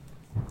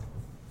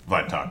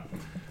Vlad, talk.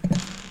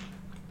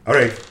 All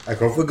right, I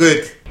hope we're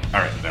good.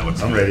 All right, that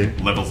looks I'm good. ready.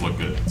 Levels look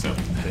good. So,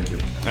 Thank you.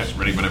 nice.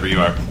 Ready whenever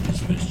you are.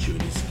 Just finish chewing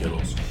these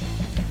Skittles.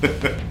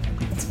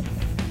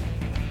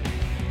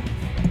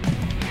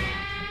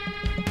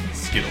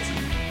 Skittles.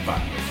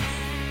 5,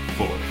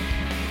 4,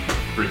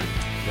 3.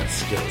 Got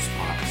Skittles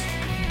pops.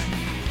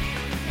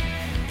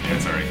 Yeah,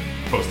 sorry.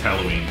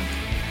 Post-Halloween.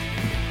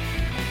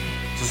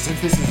 So since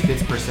this is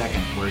bits per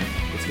second,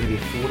 it's going to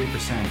be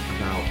 40%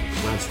 about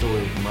Vlad's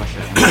story from Russia,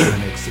 and we're going to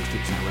make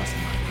 60%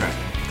 wrestling. Correct.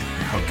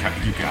 Oh, God,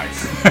 you guys.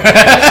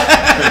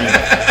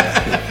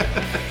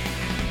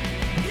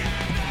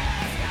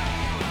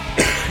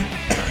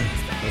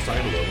 Let's talk a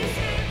little bit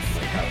about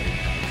like how he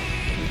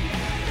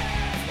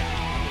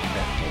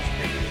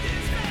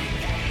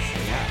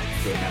Yeah.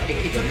 so now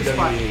It took the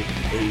spot. WWE,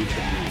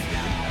 AEW,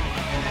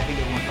 And I think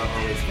everyone thought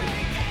always good.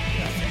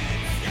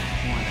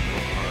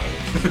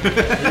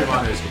 Ring of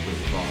Honor is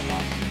completely falling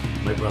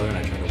off. My brother and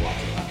I tried to watch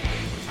it last night.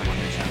 It's one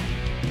night show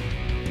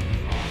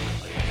on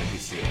like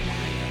NBC at 1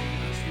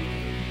 a.m. last week.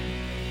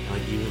 And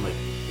like even like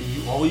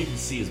all you can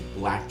see is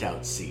blacked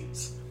out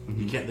seats.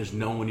 You can't. There's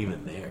no one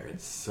even there.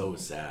 It's so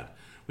sad.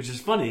 Which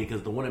is funny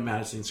because the one at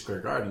Madison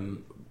Square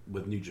Garden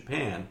with New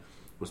Japan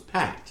was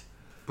packed.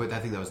 But I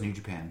think that was New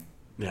Japan.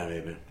 Yeah,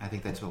 maybe. I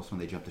think that's also when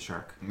they jumped the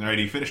shark. All right,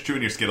 you finished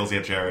chewing your Skittles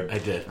yet, Jared? I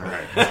did. All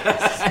right.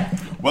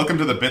 Welcome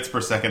to the Bits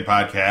Per Second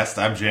podcast.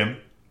 I'm Jim.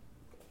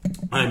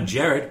 I'm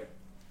Jared.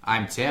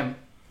 I'm Tim.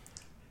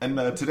 And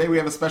today we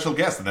have a special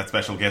guest, and that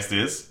special guest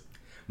is...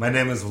 My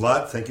name is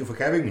Vlad. Thank you for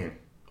having me.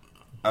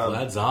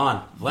 Vlad's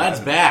on.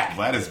 Vlad's back.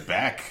 Vlad is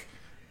back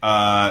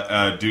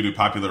due to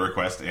popular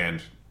request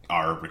and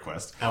our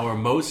request. Our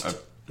most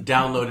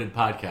downloaded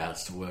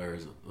podcast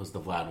was the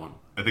Vlad one.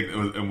 I think it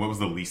was, and what was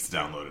the least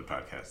downloaded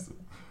podcast?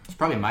 It's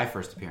probably my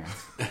first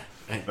appearance.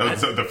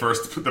 The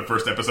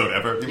first episode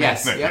ever? You mean?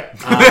 Yes. No, Yep.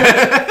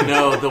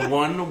 No, the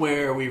one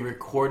where we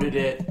recorded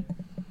it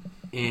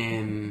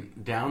in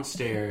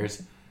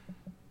downstairs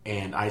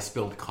and I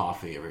spilled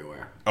coffee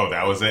everywhere. Oh,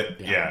 that was it?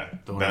 Yeah.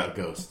 The one about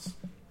ghosts.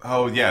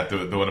 Oh, yeah,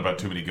 the one about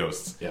too many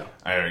ghosts. Yeah.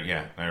 I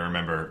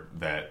remember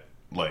that.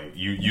 Like,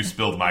 you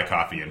spilled my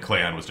coffee, and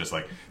Cleon was just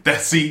like,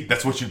 that's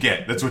what you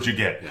get. That's what you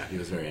get. Yeah, he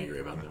was very angry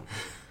about that.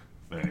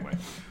 But anyway.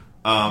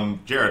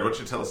 Jared, why don't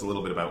you tell us a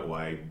little bit about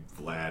why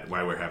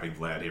we're having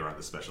Vlad here on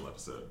this special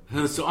episode?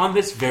 So on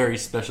this very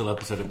special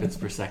episode of Bits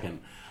Per Second,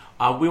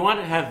 we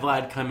wanted to have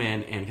Vlad come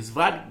in, and because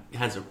Vlad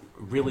has a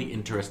really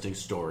interesting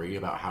story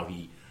about how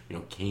he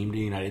came to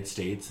the United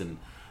States and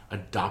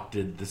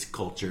adopted this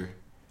culture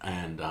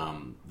and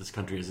this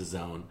country as his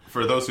own.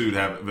 For those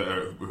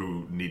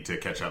who need to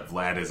catch up,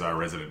 Vlad is our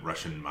resident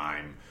Russian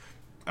mime.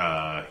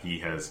 He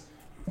has,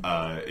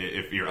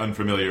 if you're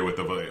unfamiliar with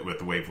the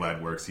way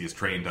Vlad works, he is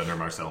trained under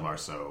Marcel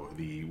Marceau,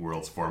 the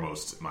world's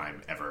foremost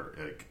mime ever.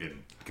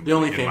 The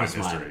only in famous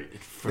mime mime. history.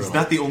 It's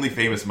not the only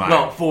famous mime.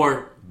 Well,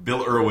 for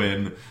Bill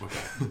Irwin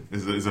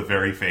is a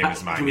very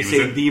famous mime. Can we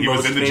say the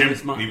most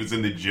famous mime? He was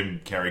in the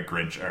Jim Carrey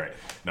Grinch. All right,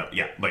 no,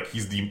 yeah, like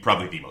he's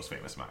probably the most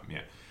famous mime.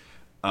 Yeah.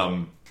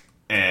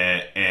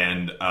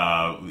 And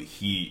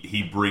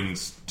he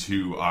brings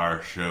to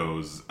our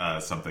shows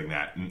something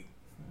that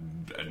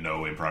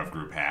no improv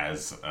group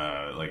has,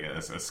 like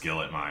a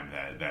skill at mime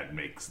that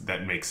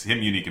makes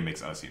him unique and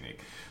makes us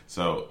unique.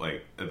 So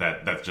like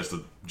that's just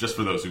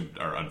for those who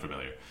are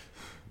unfamiliar.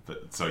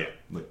 But so yeah.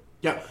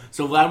 Yeah,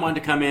 so Vlad wanted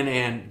to come in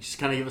and just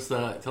kind of give us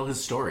tell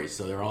his stories.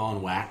 So they're all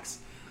on wax,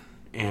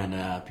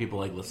 and people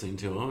like listening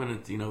to him. And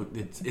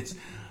it's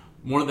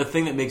one of the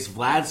thing that makes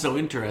Vlad so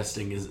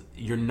interesting is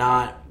you're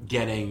not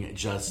getting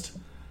just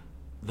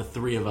the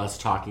three of us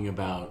talking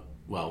about,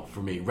 well,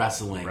 for me,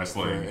 wrestling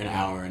for an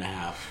hour and a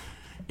half.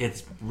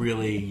 It's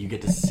really, you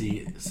get to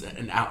see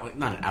not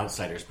an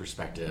outsider's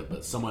perspective,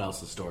 but someone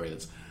else's story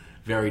that's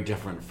very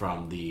different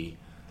from the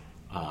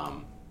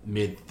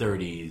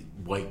mid-30s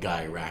white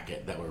guy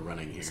racket that we're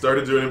running here.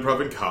 Started doing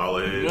improv in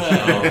college.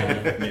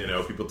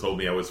 People told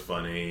me I was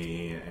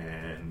funny,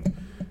 and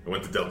I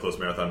went to Del Close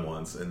Marathon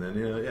once, and then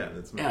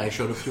that's me. Yeah, I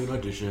showed up to an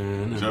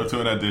audition. That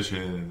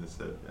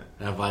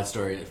Vlad's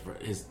story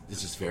is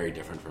just very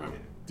different from him.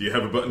 Do you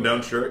have a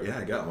button-down shirt? Yeah,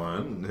 I got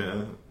one.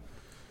 Yeah.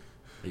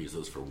 I use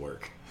those for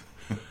work.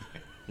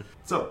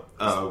 So,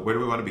 where do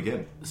we want to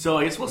begin? So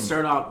I guess we'll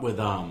start off with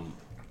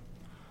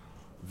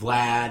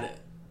Vlad.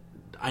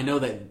 I know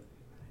that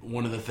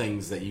one of the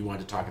things that you wanted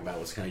to talk about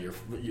was kind of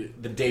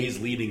the days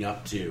leading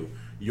up to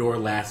your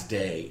last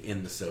day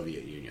in the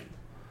Soviet Union.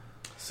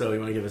 So you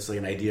want to give us like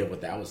an idea of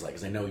what that was like?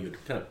 Because I know you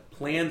kind of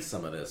planned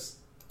some of this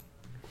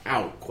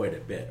out quite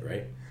a bit,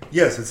 right?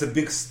 Yes, it's a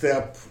big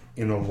step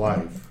in a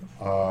life.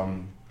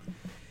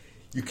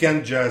 You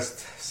can't just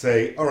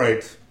say, all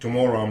right,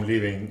 tomorrow I'm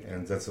leaving,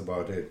 and that's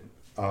about it.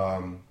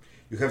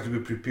 You have to be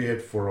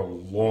prepared for a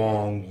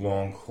long,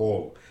 long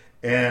haul.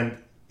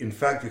 And in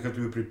fact, you have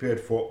to be prepared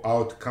for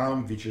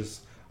outcome, which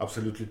is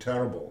absolutely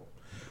terrible.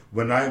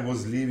 When I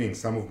was leaving,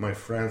 some of my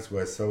friends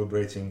were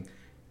celebrating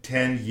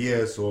 10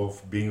 years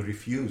of being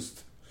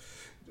refused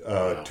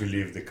to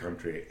leave the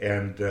country.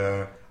 And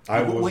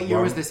What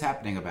year was this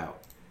happening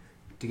about?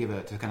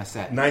 to kind of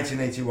set?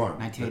 1981.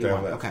 1981. that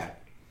I left. Okay.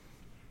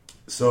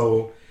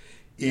 So,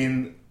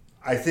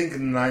 I think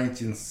in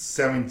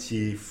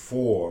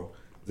 1974,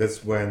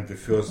 that's when the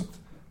first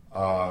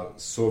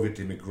Soviet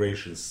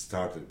immigration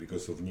started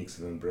because of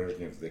Nixon and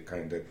Brezhnev. They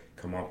kind of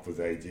come up with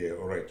the idea,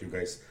 all right, you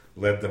guys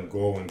let them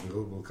go and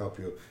we'll help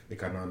you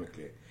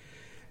economically.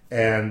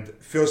 And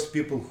first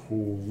people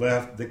who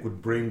left, they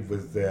could bring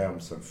with them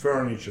some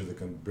furniture, they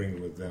can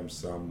bring with them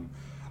some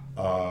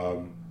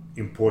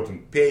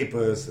important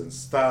papers and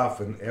stuff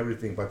and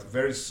everything, but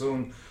very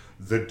soon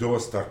the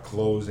doors start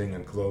closing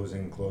and closing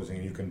and closing,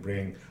 and you can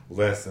bring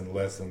less and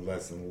less and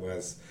less and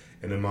less.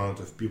 An amount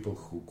of people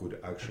who could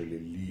actually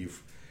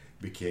leave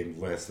became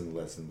less and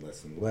less and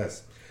less and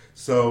less.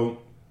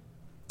 So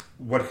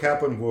what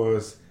happened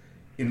was,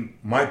 in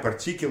my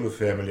particular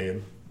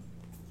family,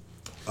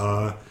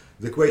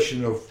 the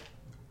question of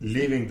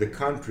leaving the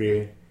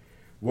country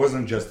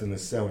wasn't just in the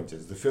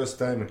 70s. The first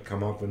time it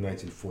came up in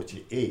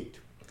 1948.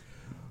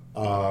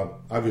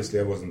 Obviously,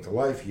 I wasn't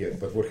alive yet,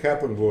 but what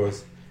happened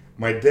was,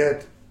 my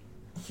dad,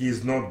 he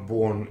is not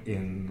born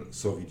in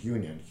Soviet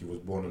Union. He was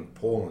born in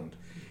Poland.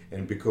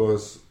 And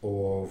because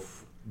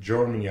of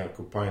Germany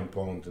occupying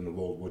Poland in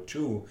World War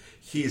II,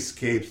 he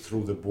escaped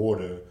through the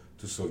border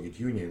to Soviet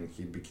Union.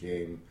 He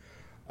became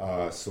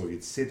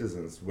Soviet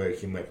citizens, where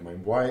he met my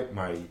wife,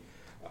 my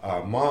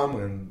mom,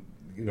 and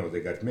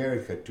they got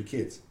married, had 2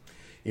 kids.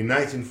 In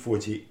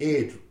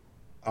 1948,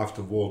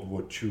 after World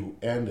War II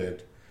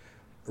ended,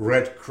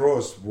 Red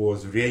Cross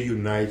was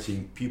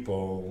reuniting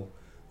people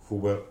who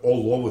were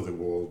all over the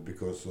world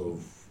because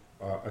of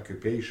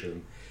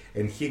occupation,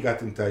 and he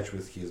got in touch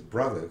with his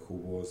brother who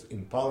was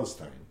in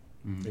Palestine,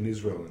 in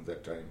Israel at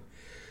that time.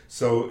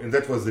 So, and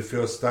that was the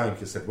first time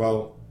he said,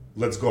 well,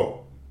 let's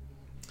go.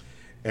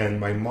 And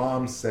my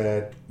mom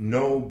said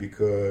no,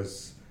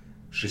 because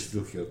she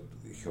still had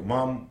her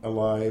mom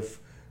alive.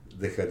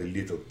 They had a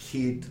little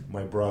kid,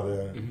 my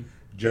brother,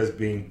 just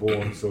being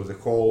born, so the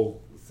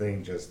whole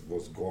thing just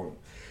was gone.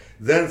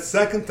 Then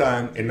second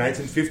time in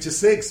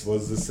 1956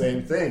 was the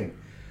same thing.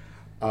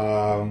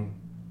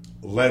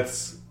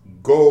 Let's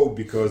go,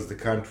 because the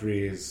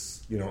country is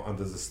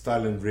under the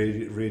Stalin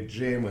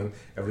regime, and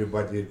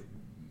everybody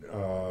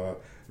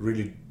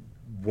really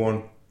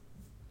want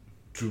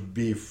to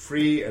be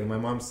free. And my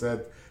mom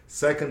said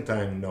second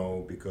time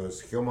no,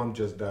 because her mom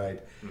just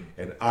died,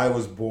 and I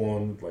was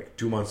born like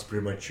 2 months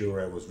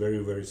premature. I was very,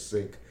 very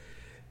sick,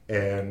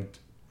 and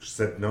she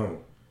said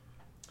no.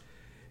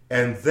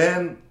 And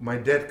then my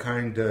dad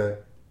kind of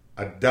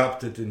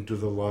adapted into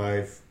the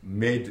life,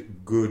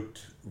 made good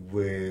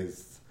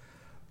with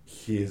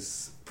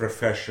his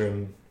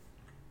profession,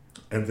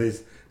 and they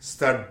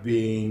start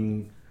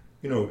being,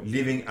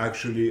 living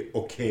actually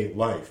okay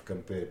life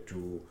compared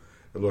to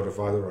a lot of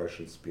other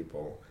Russian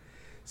people.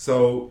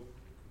 So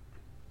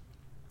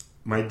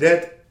my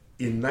dad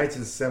in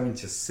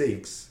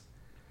 1976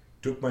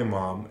 took my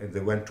mom and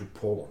they went to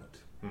Poland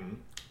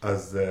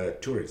as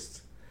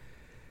tourists.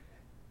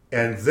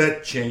 And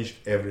that changed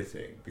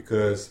everything,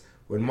 because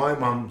when my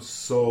mom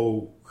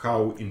saw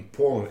how in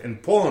Poland,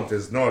 and Poland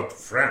is not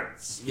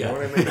France, you know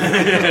what I mean?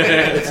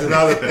 It's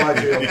another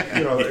party of,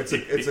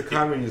 it's a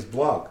communist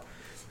bloc.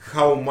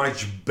 How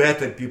much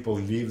better people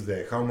live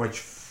there, how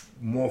much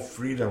more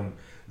freedom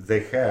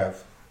they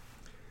have.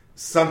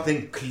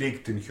 Something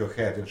clicked in her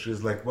head, and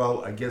she's like,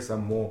 well, I guess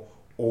I'm more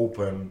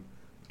open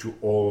to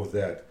all of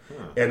that.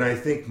 And I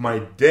think my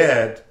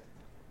dad,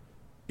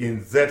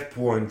 in that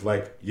point,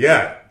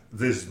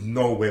 there's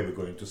no way we're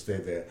going to stay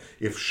there.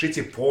 If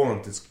shitty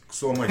Poland is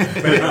so much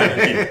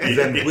better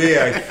than we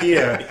are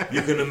here,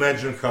 you can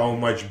imagine how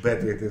much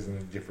better it is in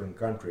a different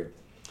country.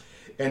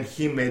 And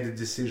he made a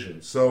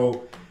decision.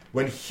 So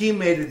when he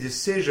made a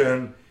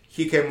decision,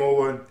 he came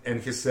over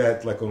and he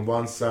said, on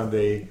one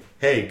Sunday,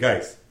 hey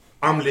guys,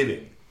 I'm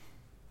leaving.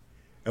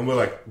 And we're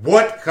like,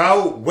 what?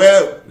 How?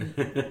 Where?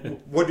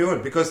 What do you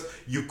want? Because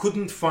you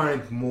couldn't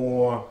find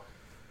more,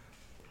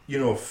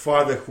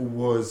 father who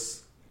was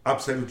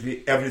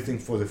absolutely everything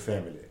for the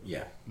family.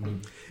 Yeah.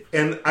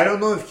 And I don't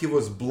know if he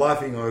was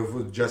bluffing or if it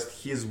was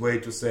just his way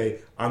to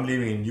say, I'm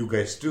leaving and you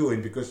guys too,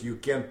 and because you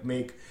can't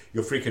make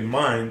your freaking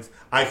mind,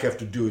 I have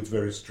to do it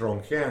very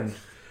strong hand.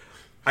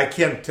 I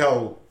can't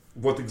tell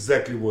what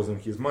exactly was in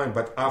his mind,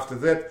 but after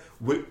that,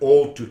 we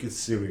all took it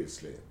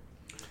seriously.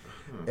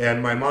 And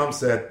my mom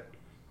said,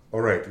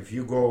 all right, if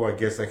you go, I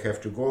guess I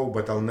have to go,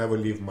 but I'll never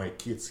leave my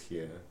kids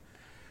here.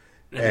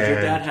 Now, did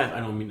your dad have,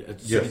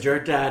 Yes. did your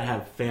dad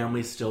have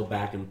family still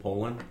back in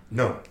Poland?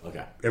 No.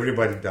 Okay.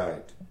 Everybody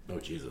died. Oh,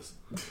 Jesus.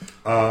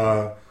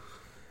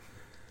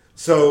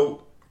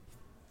 So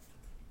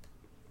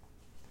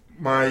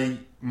my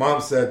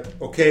mom said,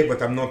 okay,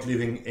 but I'm not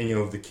leaving any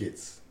of the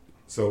kids.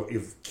 So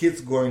if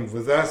kids going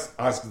with us,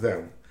 ask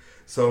them.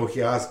 So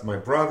he asked my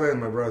brother, and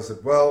my brother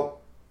said,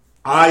 well,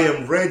 I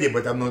am ready,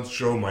 but I'm not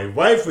sure my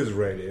wife is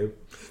ready,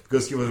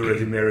 because he was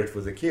already married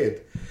with a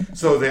kid.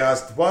 So they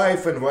asked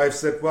wife, and wife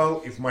said,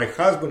 well, if my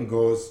husband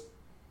goes,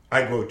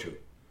 I go too.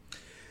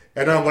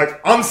 And I'm like,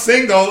 I'm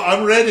single,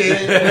 I'm ready.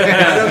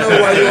 I don't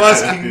know why you're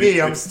asking me.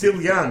 I'm still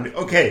young.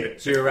 Okay.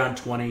 So you're around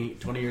 20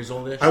 years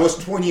oldish? I was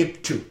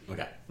 22.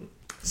 Okay.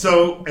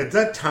 So at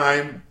that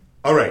time,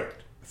 all right,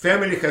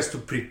 family has to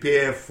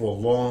prepare for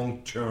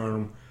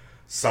long-term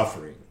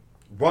suffering.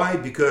 Why?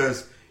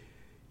 Because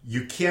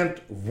you can't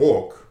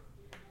work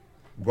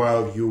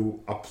while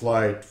you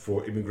applied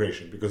for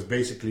immigration. Because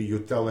basically you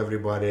tell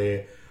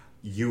everybody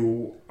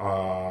you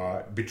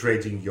are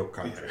betraying your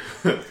country.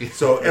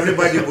 So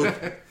everybody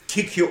would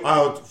kick you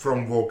out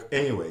from work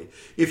anyway.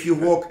 If you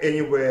work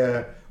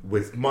anywhere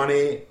with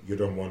money, you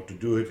don't want to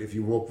do it. If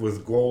you work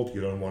with gold,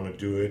 you don't want to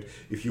do it.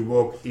 If you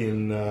work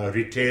in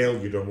retail,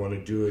 you don't want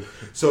to do it.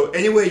 So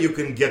anywhere you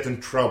can get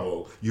in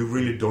trouble, you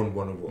really don't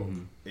want to work.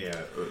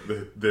 Yeah,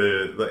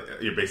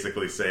 you're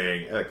basically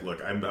saying, like,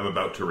 look, I'm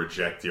about to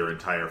reject your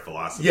entire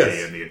philosophy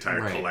Yes. and the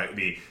entire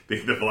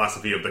the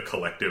philosophy of the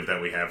collective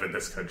that we have in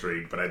this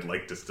country, but I'd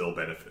like to still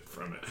benefit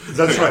from it.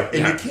 That's right.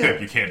 And Yeah, you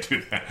can't. You can't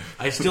do that.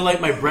 I still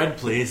like my bread,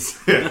 please.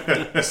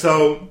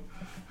 So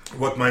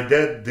what my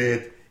dad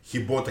did,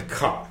 he bought a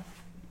car.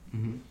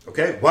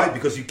 Okay? Why?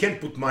 Because you can't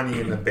put money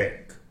in a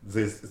bank.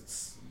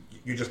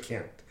 You just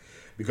can't.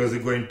 Because they're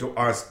going to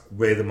ask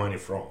where the money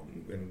from.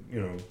 And,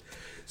 you know.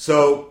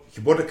 So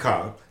he bought a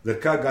car. The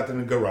car got in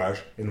a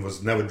garage and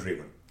was never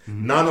driven.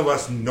 None of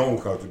us know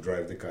how to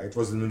drive the car. It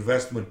was an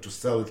investment to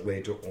sell it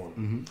later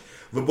on.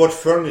 We bought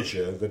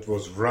furniture that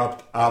was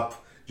wrapped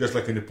up just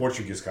like in the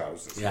Portuguese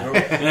houses. Yeah. You know?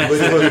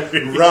 But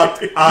it was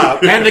wrapped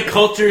up. And the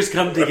cultures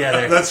come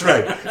together. That's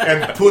right.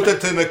 And put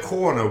it in a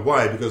corner.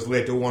 Why? Because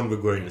later on we're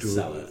going to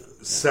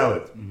sell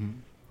it.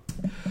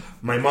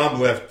 My mom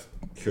left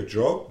her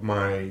job.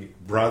 My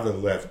brother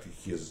left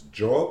his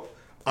job.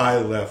 I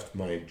left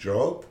my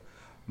job.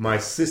 My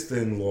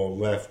sister-in-law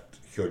left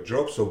her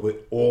job. So we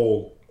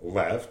all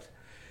left.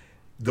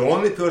 The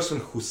only person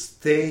who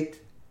stayed,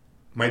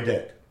 my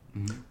dad.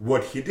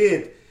 What he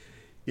did,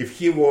 if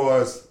he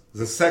was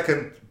the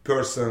second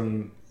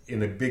person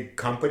in a big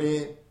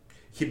company,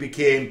 he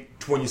became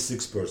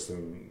 26th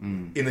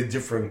person in a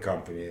different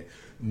company.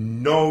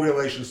 No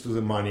relations to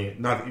the money,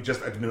 not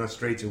just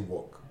administrative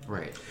work.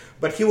 Right.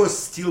 But he was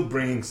still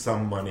bringing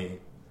some money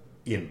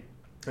in.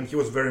 And he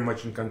was very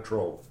much in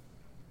control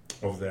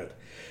of that.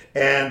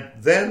 And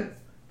then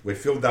we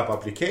filled up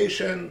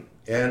application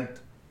and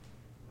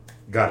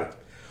got it.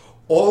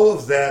 All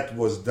of that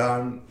was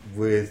done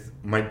with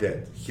my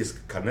dad. His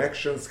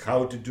connections,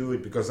 how to do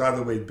it, because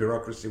otherwise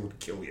bureaucracy would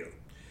kill you.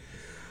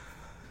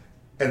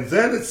 And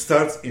then it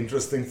starts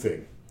interesting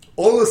thing.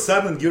 All of a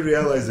sudden you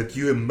realize that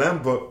you're a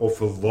member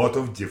of a lot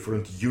of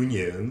different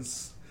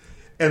unions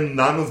and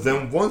none of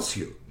them wants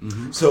you.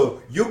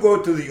 So you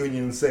go to the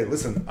union and say,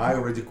 listen, I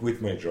already quit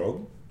my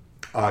job.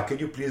 Can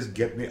you please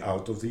get me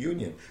out of the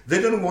union?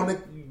 They don't want to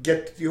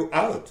get you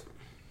out.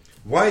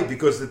 Why?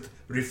 Because it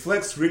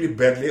reflects really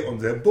badly on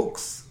their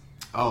books.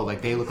 Oh,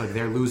 like they look like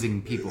they're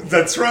losing people.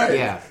 That's right.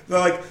 Yeah. They're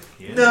like,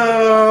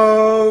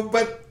 no,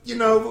 but, you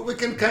know, we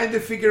can kind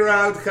of figure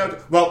out how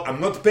to... Well,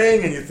 I'm not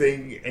paying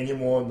anything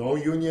anymore. No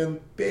union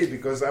pay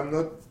because I'm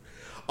not...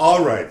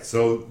 All right,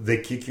 so they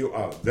kick you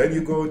out. Then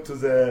you go to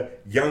the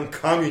young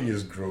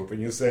communist group and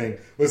you're saying,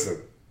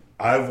 listen,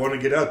 I want to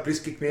get out. Please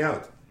kick me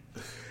out.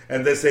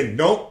 And they're saying,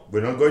 no,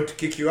 we're not going to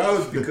kick you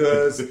out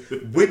because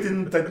we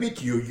didn't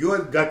admit you. You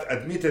got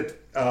admitted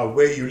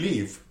where you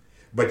live,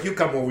 but you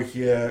come over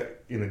here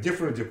in a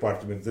different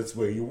department. That's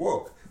where you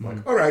work. I'm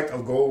like, all right,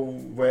 I'll go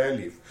where I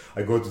live.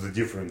 I go to the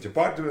different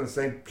department and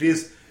saying,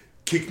 please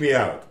kick me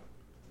out.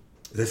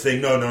 They say,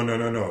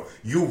 no.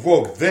 You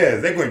work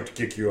there. They're going to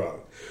kick you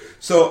out.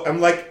 So I'm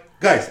like,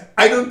 guys,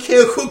 I don't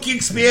care who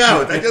kicks me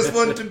out. I just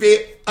want to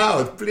be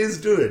out. Please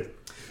do it.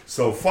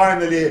 So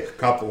finally, a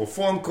couple of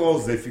phone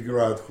calls, they figure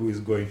out who is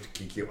going to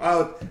kick you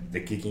out.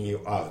 They're kicking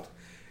you out.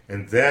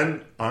 And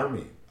then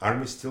Army.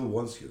 Army still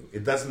wants you.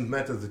 It doesn't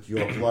matter that you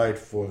applied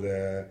for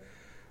the,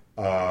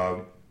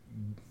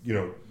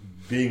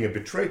 being a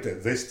betrayer.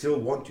 They still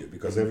want you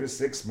because every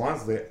 6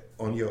 months they're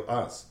on your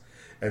ass.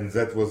 And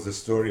that was the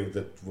story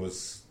that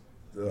was,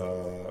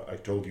 I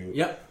told you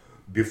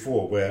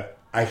before, where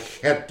I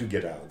had to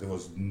get out. There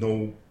was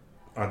no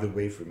other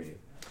way for me.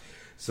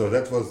 So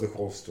that was the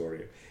whole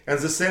story. And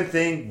the same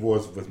thing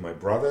was with my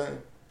brother.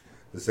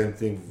 The same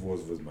thing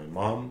was with my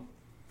mom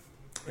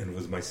and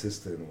with my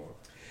sister-in-law.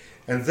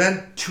 And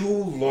then 2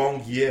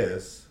 long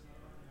years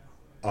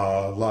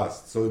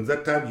last. So in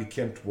that time, you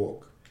can't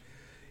work.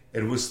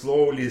 And we're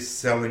slowly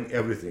selling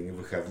everything. If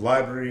we have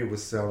library, we're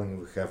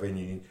selling. If we have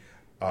any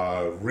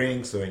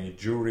rings or any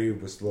jewelry,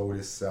 we're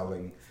slowly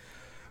selling.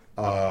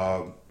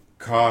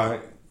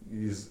 Car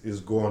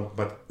is gone.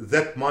 But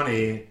that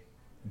money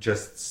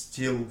just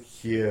still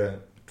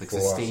here Like for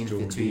sustained us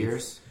to for 2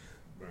 years?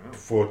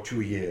 For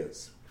 2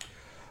 years.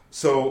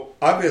 So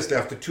obviously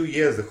after 2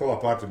 years the whole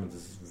apartment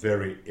is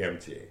very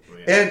empty.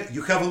 And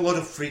you have a lot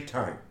of free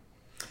time.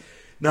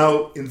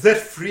 Now in that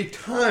free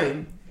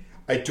time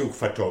I took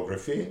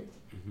photography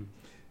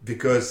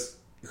because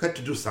you had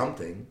to do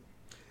something.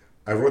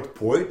 I wrote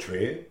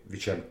poetry,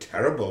 which I'm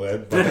terrible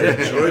at, but I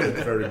enjoyed it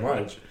very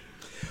much.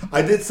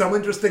 I did some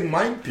interesting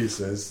mind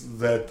pieces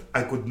that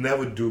I could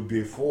never do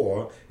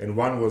before, and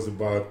one was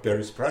about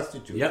Paris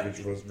prostitutes, Yep.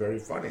 which was very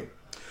funny.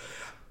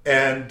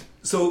 And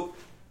so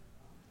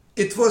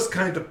it was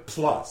kind of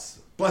plus.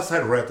 Plus, I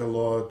read a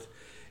lot,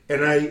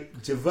 and I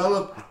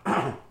developed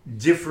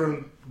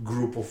different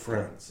group of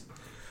friends.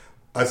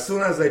 As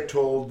soon as I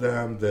told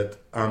them that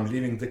I'm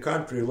leaving the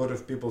country, a lot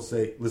of people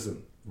say,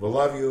 listen, we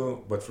love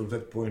you, but from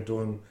that point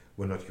on,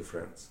 we're not your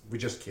friends. We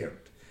just can't.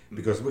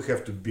 Because we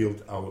have to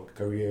build our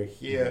career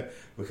here,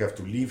 we have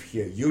to live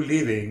here. You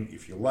leaving,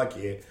 if you're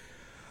lucky,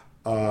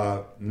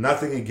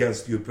 nothing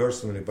against you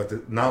personally,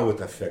 but now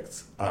it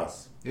affects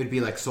us. It'd be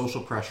like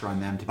social pressure on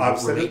them to be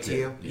relate to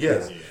you.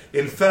 Yes.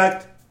 In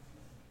fact,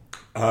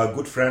 a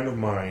good friend of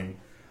mine,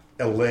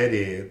 a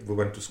lady, we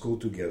went to school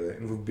together,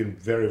 and we've been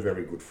very,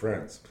 very good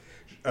friends.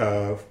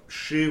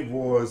 She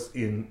was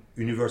in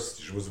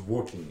university. She was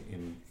working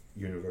in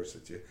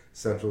university,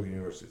 Central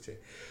University.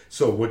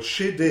 So what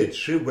she did,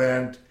 she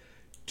went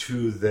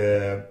to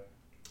the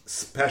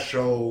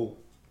special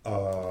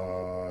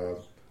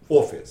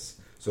office.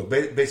 So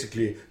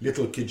basically,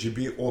 little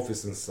KGB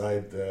office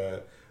inside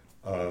the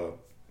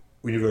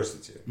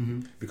university,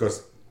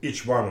 because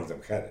each one of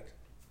them had it.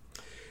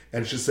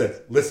 And she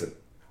said, listen,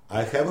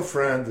 I have a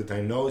friend that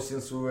I know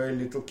since we were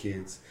little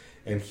kids,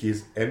 and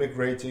he's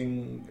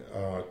emigrating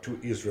to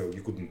Israel.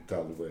 You couldn't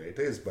tell where it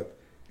is, but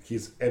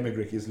he's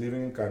emigrating, he's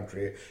living in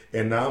country,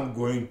 and I'm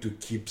going to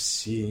keep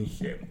seeing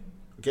him.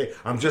 Okay,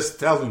 I'm just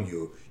telling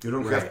you. You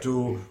don't have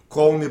to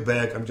call me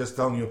back. I'm just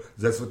telling you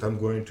that's what I'm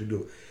going to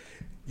do.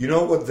 You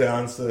know what the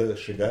answer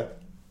she got?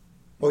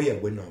 Oh yeah,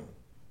 we know.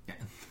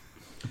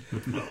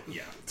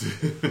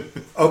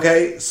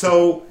 Okay,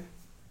 so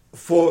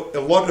for a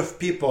lot of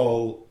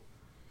people,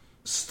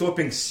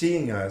 stopping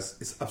seeing us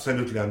is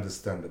absolutely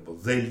understandable.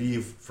 They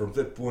live from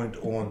that point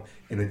on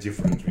in a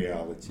different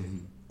reality.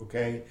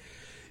 Okay,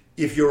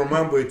 if you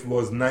remember, it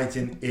was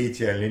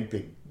 1980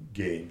 Olympic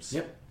Games.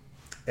 Yep.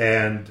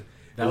 And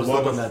That was the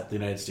one that the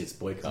United States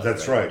boycotted.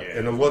 That's right.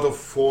 And a lot of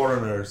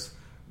foreigners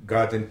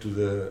got into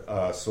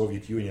the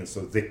Soviet Union,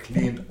 so they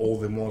cleaned all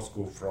the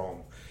Moscow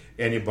from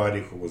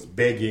anybody who was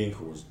begging,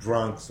 who was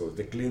drunk, so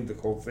they cleaned the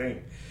whole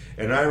thing.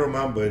 And I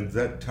remember in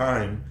that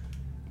time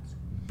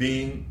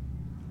being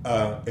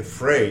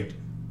afraid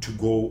to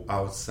go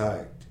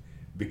outside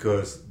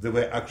because they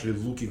were actually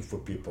looking for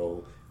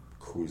people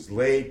who is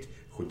late,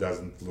 who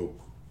doesn't look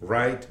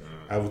right.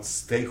 I would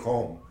stay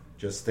home,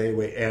 just stay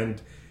away.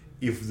 And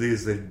if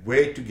there's a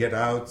way to get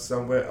out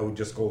somewhere, I would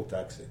just call a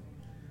taxi.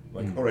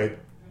 Like, all right,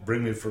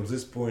 bring me from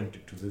this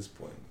point to this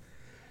point.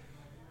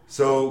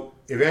 So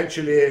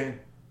eventually,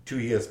 2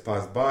 years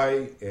passed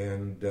by,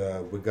 and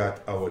we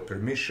got our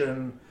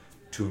permission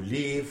to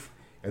leave,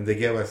 and they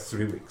gave us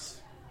 3 weeks.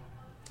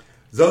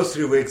 Those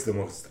 3 weeks, the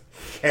most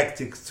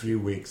hectic 3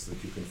 weeks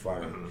that you can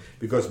find,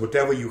 because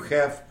whatever you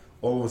have,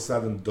 all of a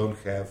sudden don't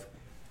have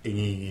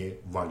any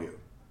value.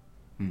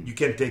 You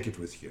can't take it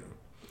with you.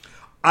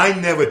 I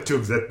never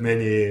took that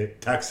many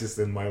taxis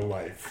in my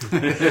life.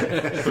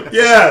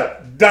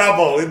 Yeah,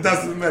 double. It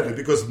doesn't matter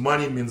because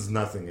money means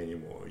nothing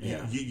anymore.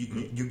 Yeah.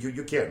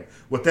 You can't.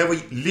 Whatever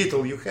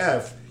little you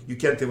have, you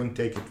can't even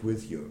take it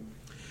with you.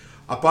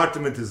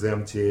 Apartment is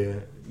empty.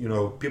 You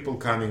know, people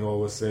coming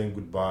over saying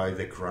goodbye.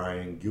 They're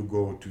crying. You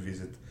go to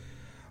visit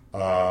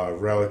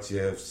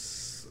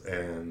relatives,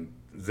 and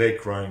they're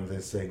crying.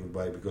 They're saying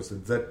goodbye because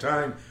at that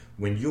time,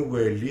 when you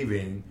were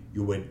leaving,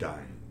 you were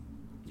dying.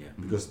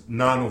 Because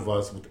none of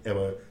us would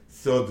ever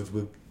thought that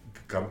we'd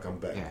come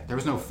back. Yeah, there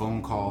was no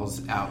phone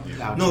calls out.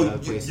 No, to the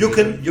place you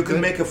can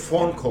make a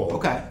phone call.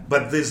 Okay.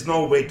 But there's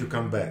no way to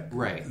come back.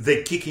 Right.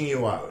 They're kicking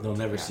you out. They'll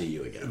never see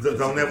you again.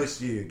 They'll never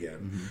see you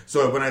again.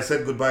 So when I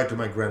said goodbye to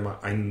my grandma,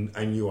 I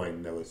knew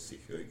I'd never see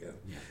her again.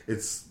 Yeah.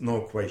 It's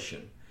no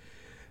question.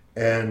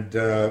 And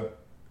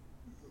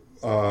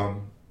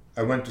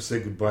I went to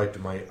say goodbye to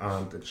my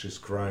aunt, and she's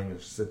crying,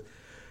 and she said,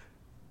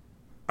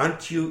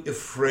 "Aren't you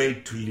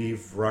afraid to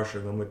leave Russia?"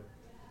 And I'm like,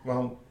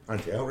 "Well,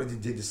 Auntie, I already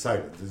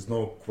decided. There's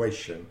no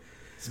question."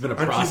 It's been a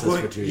Aren't you process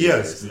going, for 2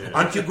 yes. years.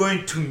 Aren't you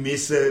going to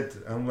miss it?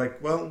 I'm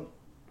like, well,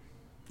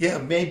 yeah,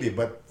 maybe,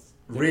 but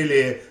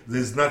really,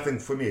 there's nothing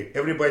for me.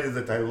 Everybody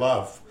that I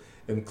love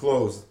and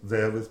close,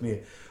 they're with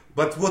me.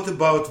 But what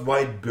about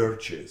white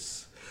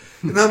birches?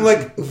 And I'm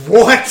like,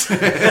 what?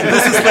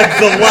 This is like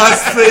the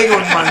last thing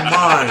on my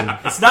mind.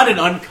 It's not an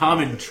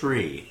uncommon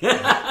tree.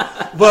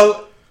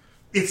 Well,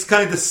 it's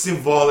kind of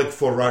symbolic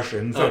for Russia.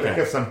 In fact, I Okay.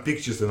 have some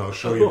pictures and I'll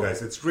show Oh, you cool.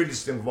 guys. It's really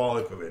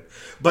symbolic of it.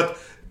 But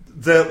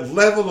the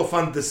level of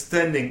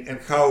understanding and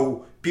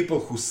how people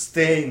who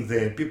staying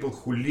there and people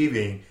who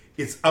living,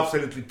 it's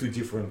absolutely two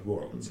different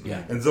worlds.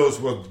 Yeah. And those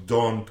worlds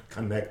don't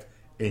connect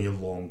any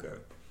longer.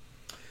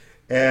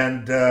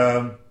 And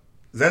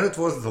then it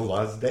was the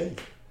last day.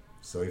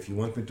 So if you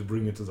want me to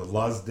bring you to the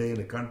last day in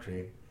the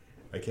country,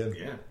 I can.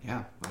 Yeah.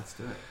 Yeah, let's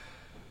do it.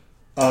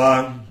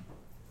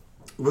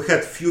 We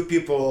had few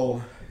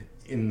people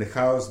in the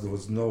house. There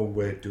was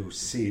nowhere to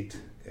sit,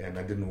 and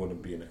I didn't want to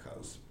be in the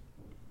house.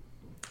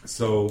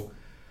 So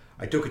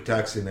I took a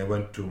taxi and I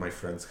went to my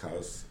friend's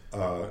house,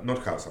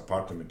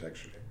 apartment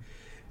actually,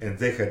 and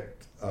they had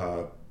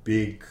a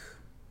big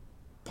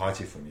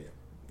party for me,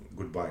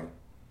 goodbye.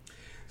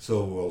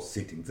 So we're all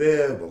sitting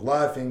there, we're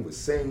laughing, we're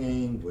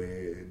singing,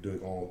 we're doing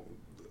all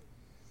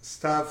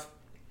stuff,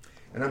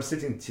 and I'm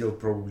sitting till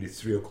probably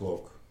 3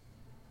 o'clock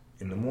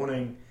in the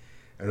morning,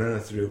 and then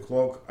at 3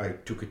 o'clock I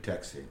took a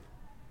taxi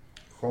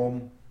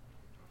home,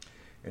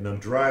 and I'm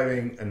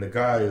driving, and the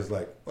guy is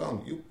like,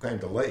 well, you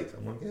kind of late.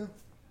 I'm like, yeah,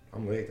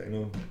 I'm late, I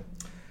know.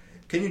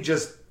 Can you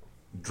just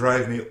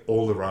drive me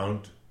all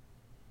around?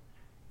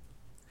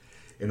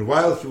 And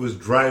while he was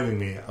driving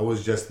me, I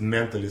was just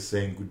mentally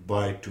saying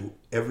goodbye to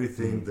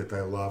everything that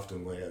I loved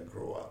and where I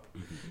grew up.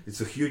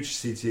 It's a huge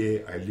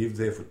city. I lived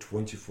there for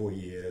 24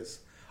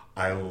 years.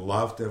 I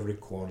loved every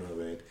corner of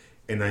it,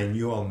 and I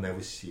knew I'll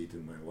never see it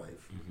in my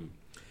life.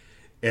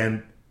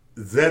 And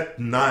that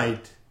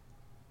night,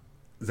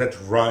 that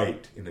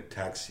ride in a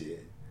taxi,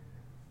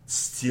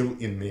 still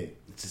in me.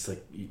 It's just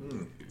like,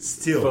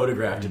 still.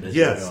 Photographed it as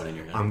you were Yes, going in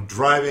your head. I'm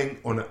driving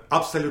on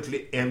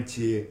absolutely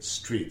empty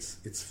streets.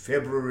 It's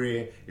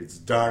February, it's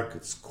dark,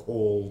 it's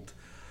cold,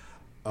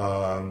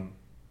 and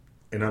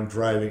I'm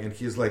driving, and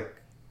he's like,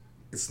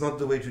 it's not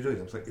the way to do it.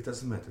 I'm like, it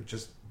doesn't matter,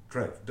 just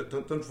drive.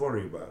 Don't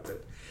worry about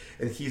it.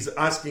 And he's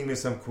asking me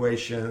some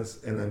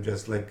questions, and I'm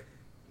just like,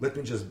 let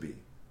me just be.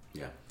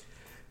 Yeah.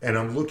 And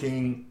I'm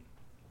looking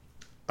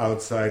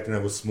outside, and I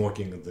was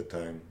smoking at the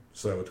time,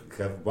 so I would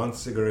have one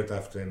cigarette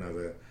after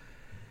another.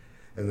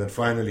 And then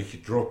finally he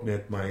dropped me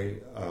at my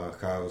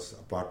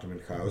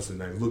apartment house,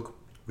 and I look,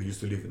 we used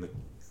to live in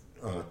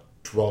a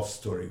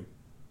 12-story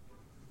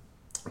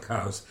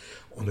house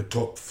on the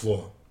top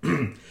floor.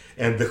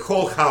 And the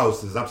whole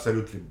house is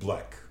absolutely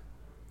black.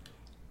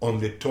 On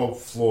the top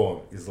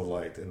floor is the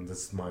light, and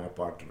this is my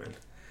apartment.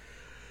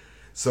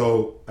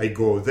 So I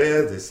go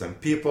there, there's some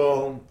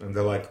people, and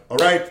they're like, all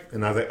right,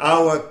 another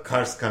hour,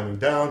 cars coming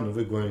down, and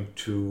we're going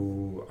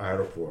to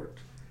airport.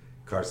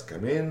 Cars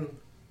come in,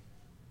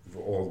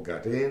 we all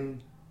got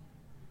in,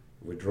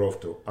 we drove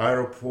to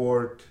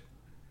airport,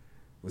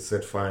 we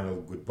said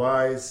final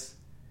goodbyes,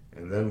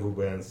 and then we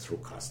went through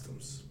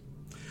customs.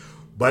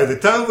 By the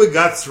time we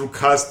got through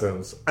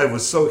customs, I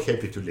was so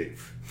happy to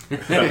leave.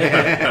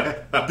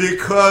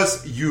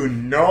 Because you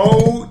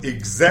know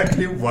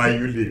exactly why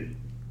you leave.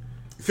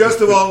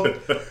 First of all,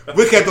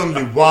 we had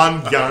only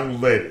one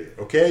young lady,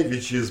 okay,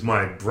 which is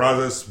my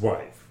brother's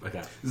wife.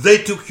 Okay. They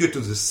took her to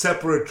the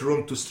separate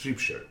room to strip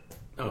shirt.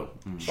 Oh,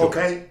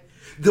 Okay?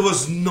 There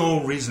was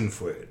no reason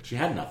for it. she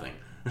had nothing.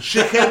 She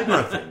had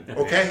nothing,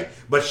 okay?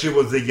 But she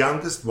was the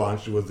youngest one,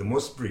 she was the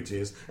most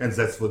prettiest, and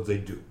that's what they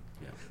do.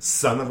 Yeah.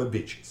 Son of a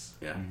bitches.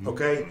 Yeah.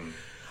 Okay?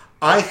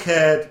 I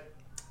had,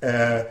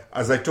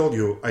 as I told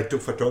you, I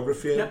took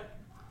photography. Yeah.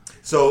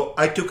 So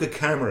I took a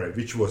camera,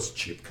 which was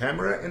cheap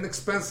camera and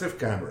expensive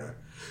camera.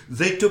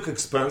 They took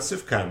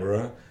expensive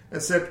camera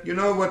and said, you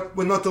know what,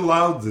 we're not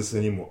allowed this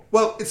anymore.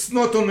 Well, it's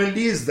not on a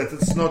list that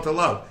it's not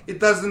allowed. It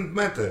doesn't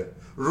matter.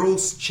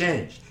 Rules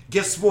changed.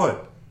 Guess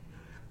what?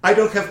 I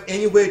don't have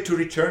any way to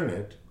return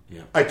it.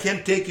 Yeah. I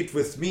can't take it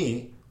with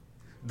me.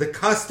 The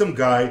custom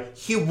guy,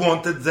 he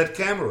wanted that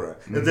camera.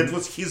 And that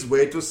was his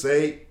way to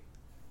say,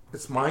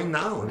 it's mine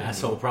now.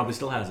 Asshole probably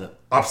still has it.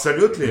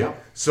 Absolutely. Yeah.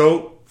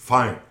 So,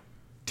 fine.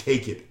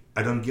 Take it.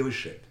 I don't give a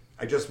shit.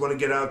 I just want to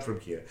get out from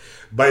here.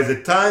 By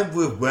the time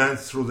we went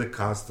through the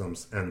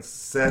customs and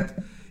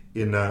sat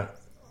in a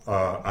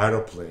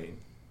aeroplane,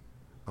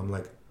 I'm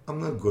like,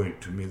 I'm not going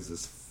to miss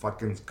this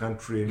fucking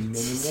country anymore.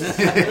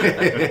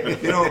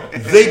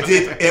 They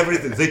did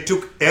everything. They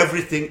took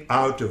everything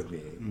out of me.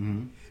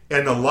 Mm-hmm.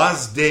 And the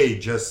last day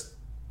just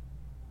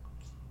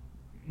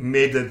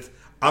made it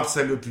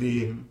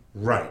absolutely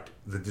right.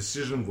 The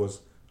decision was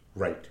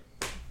right.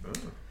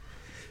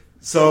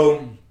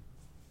 So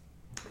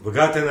we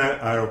got in an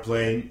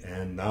aeroplane,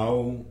 and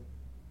now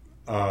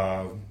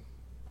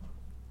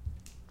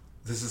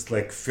this is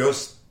like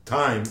first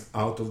time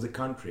out of the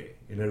country,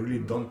 and I really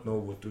don't know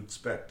what to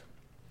expect.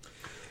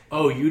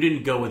 Oh, you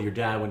didn't go with your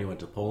dad when you went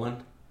to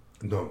Poland?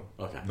 No.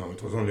 Okay. No,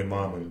 it was only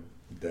mom and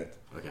dad.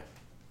 Okay.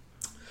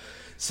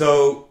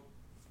 So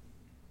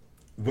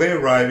we're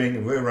arriving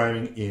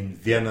in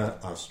Vienna,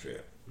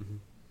 Austria. Mm-hmm.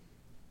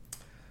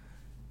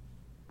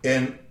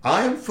 And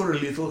I'm for a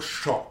little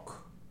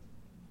shock.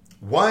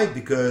 Why?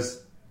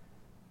 Because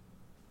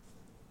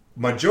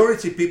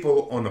majority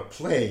people on a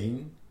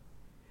plane,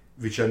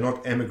 which are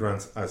not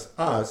immigrants as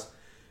us,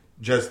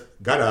 just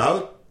got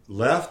out,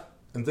 left,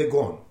 and they're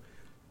gone.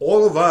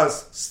 All of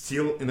us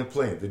still in a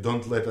plane. They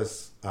don't let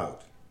us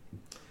out.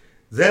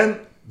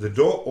 Then the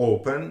door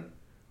open,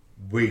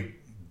 we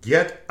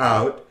get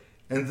out,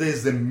 and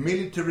there's the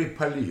military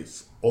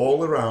police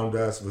all around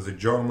us with the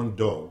German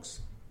dogs,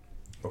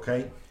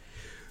 okay?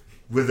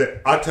 With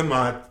the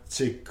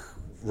automatic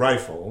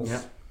rifles.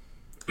 Yeah.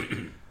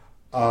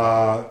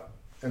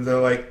 And they're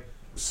like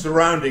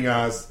surrounding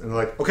us, and they're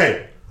like,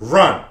 okay,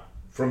 run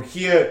from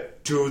here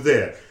to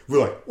there. We're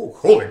like, oh,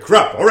 holy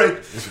crap, all right.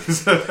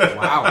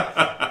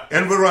 Wow.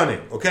 And we're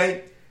running,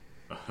 okay?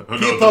 Oh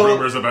no, the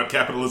rumors about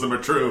capitalism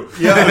are true.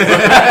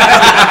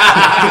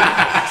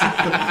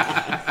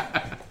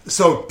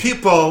 So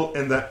people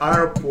in the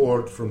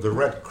airport from the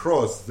Red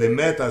Cross, they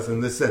met us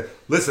and they said,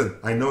 listen,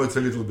 I know it's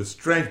a little bit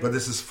strange, but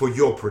this is for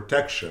your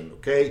protection,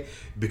 okay?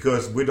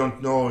 Because we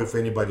don't know if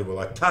anybody will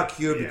attack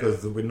you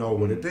because we know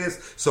what it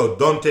is. So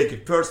don't take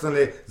it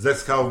personally.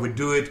 That's how we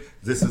do it.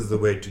 This is the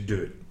way to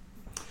do it.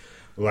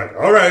 We're like,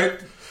 all right.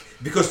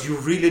 Because you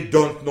really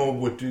don't know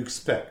what to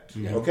expect,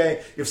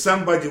 okay? If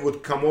somebody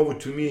would come over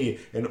to me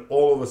and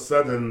all of a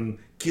sudden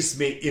kiss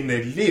me in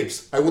the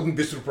lips, I wouldn't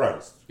be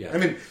surprised. Yeah. I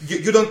mean,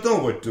 you don't know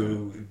what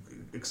to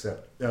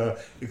expect.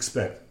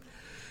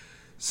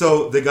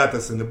 So they got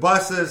us in the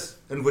buses,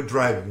 and we're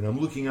driving. And I'm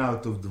looking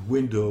out of the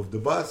window of the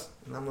bus,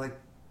 and I'm like,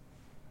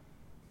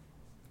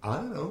 I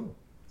don't know.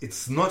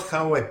 It's not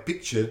how I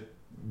pictured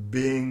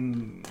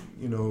being,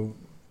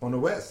 on the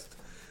West.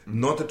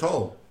 Not at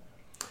all.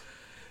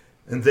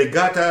 And they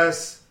got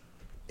us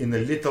in a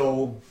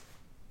little...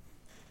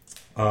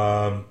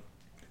 so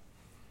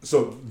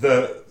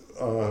the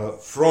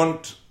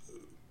front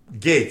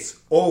gates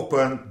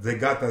open, they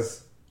got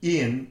us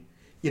in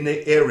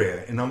the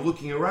area. And I'm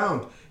looking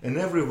around, and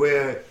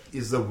everywhere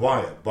is a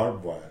wire,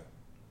 barbed wire.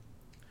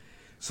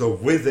 So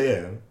we're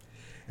there,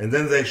 and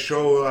then they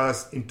show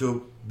us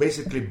into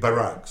basically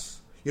barracks.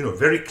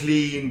 Very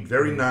clean,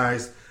 very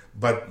nice,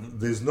 but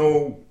there's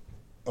no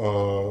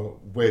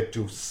way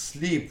to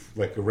sleep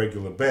like a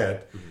regular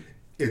bed.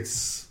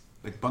 It's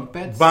Like bunk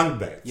beds? bunk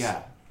beds.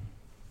 Yeah.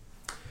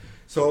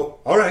 So,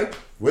 all right,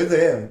 we're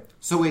there.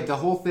 So wait, the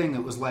whole thing,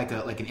 it was like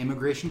an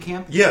immigration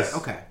camp? Yes.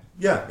 Okay.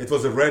 Yeah, it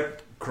was a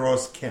Red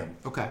Cross camp.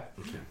 Okay.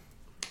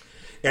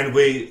 And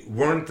we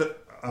weren't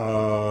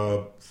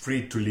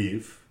free to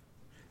leave.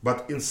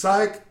 But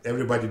inside,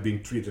 everybody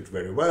being treated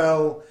very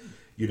well.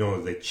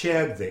 They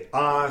checked, they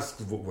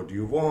asked, what do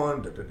you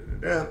want? Da, da, da,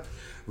 da, da.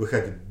 We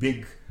had a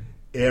big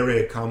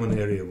area, common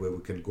area where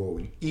we can go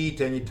and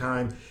eat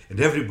anytime. And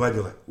everybody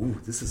like, ooh,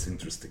 this is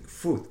interesting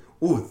food.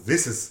 Ooh,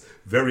 this is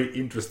very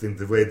interesting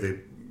the way they,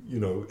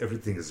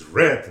 everything is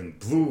red and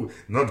blue,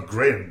 not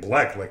gray and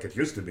black like it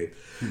used to be.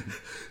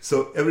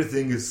 So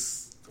everything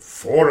is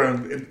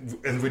foreign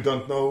and we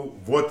don't know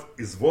what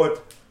is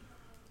what.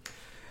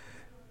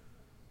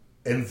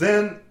 And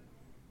then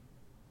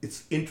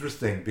it's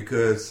interesting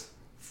because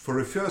for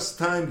the first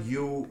time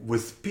you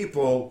with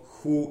people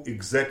who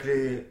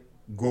exactly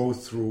go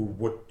through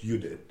what you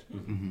did.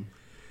 Mm-hmm.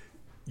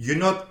 You're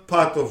not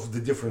part of the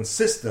different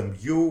system.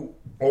 You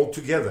all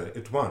together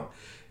at one.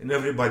 And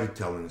everybody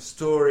telling a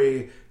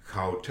story,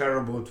 how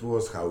terrible it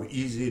was, how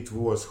easy it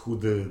was, who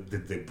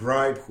did they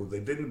bribe, who they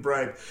didn't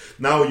bribe.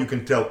 Now you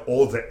can tell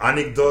all the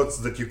anecdotes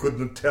that you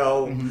couldn't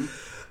tell.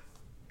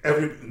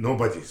 Mm-hmm.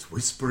 Nobody's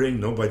whispering,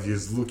 nobody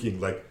is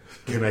looking like,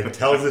 can I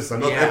tell this?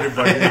 And not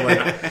everybody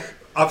like,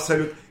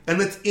 absolute.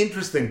 And it's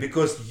interesting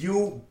because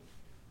you,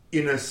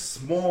 in a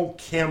small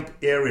camp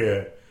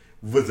area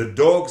with the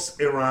dogs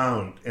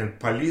around and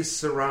police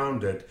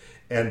surrounded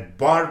and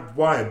barbed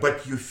wire,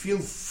 but you feel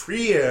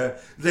freer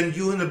than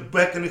you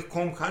back in a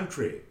home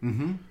country.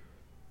 Mm-hmm.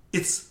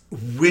 It's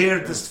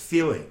weirdest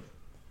feeling.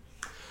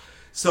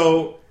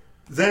 So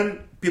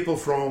then people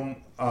from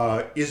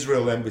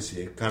Israel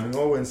embassy coming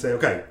over and say,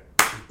 okay,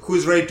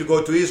 who's ready to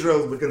go to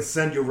Israel? We can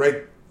send you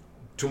right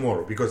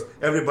tomorrow, because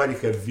everybody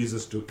had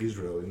visas to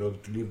Israel in order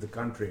to leave the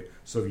country,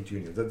 Soviet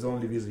Union. That's the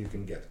only visa you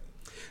can get.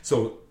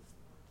 So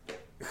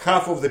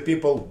half of the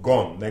people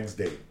gone next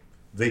day.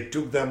 They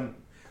took them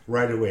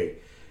right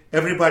away.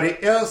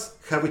 Everybody else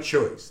have a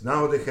choice.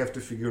 Now they have to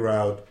figure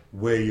out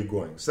where you're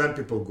going. Some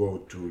people go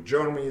to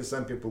Germany,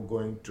 some people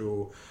going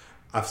to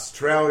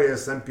Australia,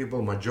 some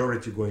people,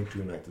 majority going to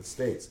United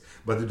States.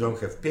 But they don't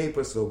have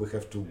papers, so we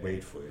have to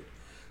wait for it.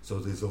 So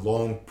there's a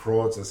long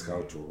process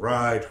how to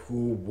write,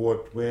 who,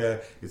 what,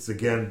 where. It's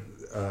again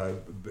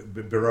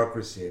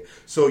bureaucracy.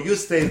 So you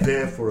stay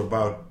there for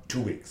about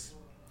 2 weeks.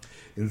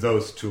 In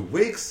those 2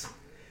 weeks,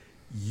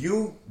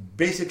 you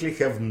basically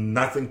have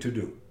nothing to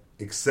do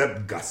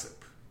except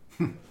gossip.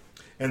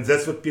 And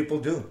that's what people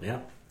do.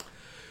 Yeah.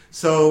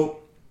 So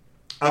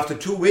after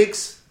 2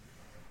 weeks,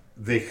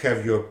 they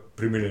have your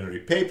preliminary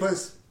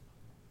papers.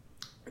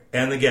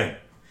 And again,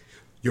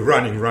 you're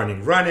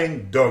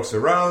running, dogs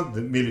around,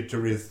 the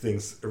military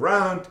things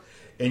around,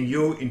 and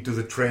you into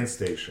the train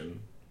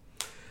station.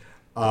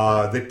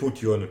 They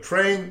put you on a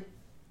train,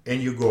 and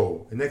you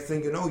go. The next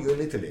thing you know, you're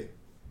in Italy.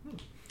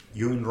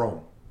 You're in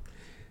Rome.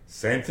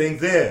 Same thing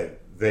there.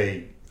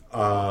 They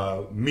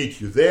meet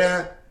you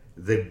there.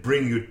 They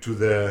bring you to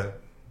the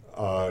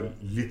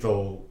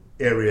little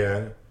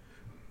area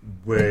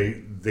where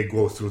they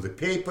go through the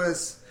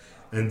papers.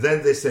 And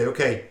then they say,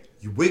 okay,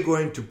 we're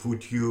going to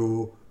put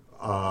you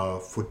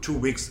for 2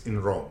 weeks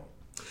in Rome.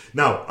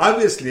 Now,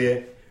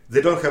 obviously,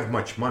 they don't have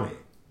much money.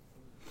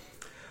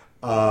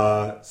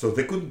 So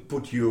they couldn't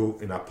put you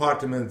in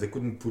apartments, they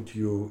couldn't put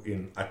you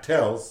in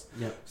hotels.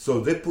 Yep.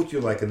 So they put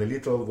you like in a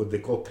little, what they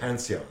call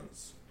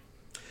pensions.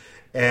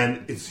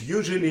 And it's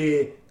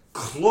usually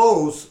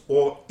close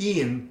or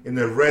in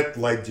a red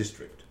light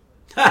district.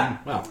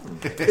 Wow.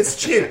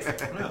 It's cheap.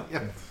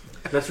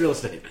 That's real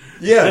estate.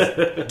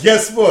 Yeah.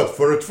 Guess what?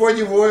 For a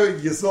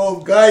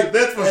 21-year-old guy,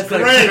 that was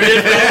great.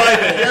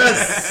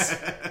 Yes.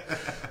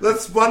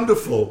 That's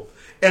wonderful.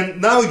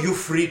 And now you're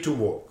free to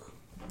walk.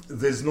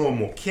 There's no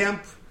more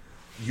camp.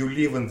 You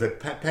live in the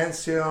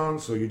pension,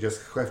 so you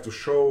just have to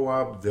show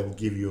up. They'll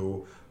give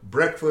you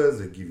breakfast,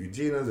 they give you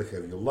dinner, they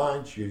have your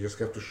lunch. You just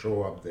have to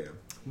show up there.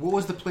 What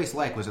was the place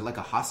like? Was it like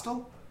a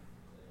hostel?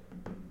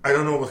 I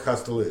don't know what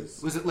hostel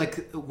is. Was it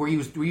like were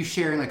you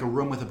sharing like a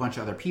room with a bunch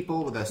of other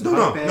people with a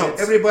No.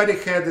 beds? Everybody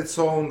had its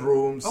own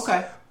rooms.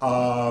 Okay.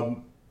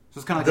 So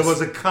it's kind of like There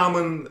was a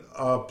common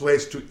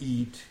place to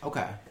eat.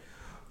 Okay.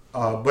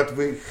 But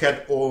we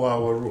had all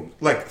our rooms.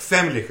 Like,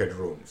 family had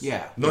rooms.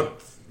 Yeah.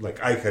 Not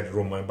like I had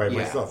room by Yeah.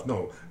 myself.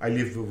 No, I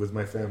lived with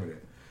my family.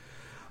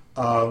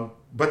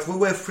 But we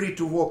were free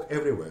to walk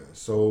everywhere.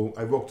 So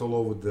I walked all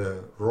over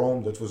the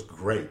Rome. That was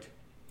great.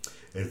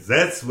 And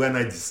that's when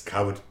I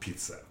discovered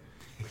pizza.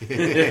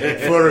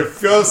 For the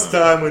first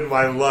time in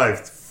my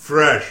life,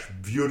 fresh,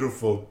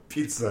 beautiful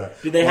pizza.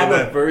 Did they have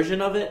On a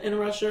version of it in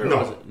Russia? Or No.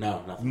 was it?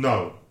 No, nothing.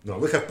 No,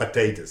 we have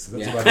potatoes.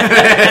 That's Yeah. what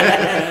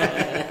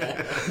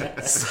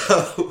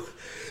So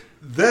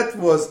that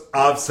was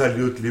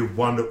absolutely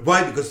wonderful.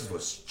 Why? Because it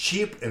was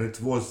cheap and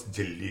it was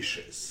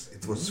delicious.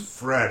 It was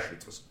fresh.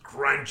 It was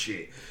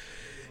crunchy.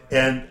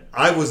 And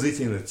I was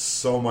eating it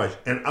so much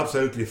and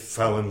absolutely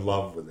fell in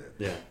love with it.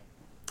 Yeah.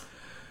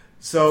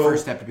 So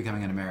First step to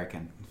becoming an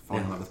American,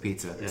 falling in love with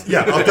pizza.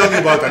 yeah, I'll tell you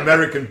about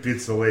American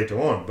pizza later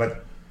on.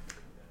 But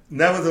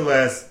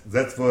nevertheless,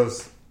 that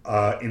was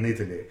in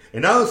Italy.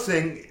 And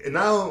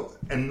now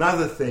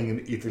another thing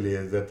in Italy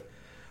that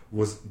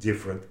was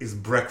different is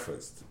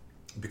breakfast,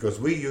 because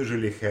we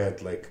usually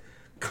had like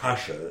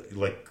kasha,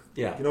 like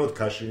Yeah. you know what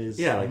kasha is?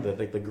 Yeah,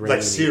 like the grain.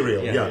 Like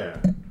cereal, yeah.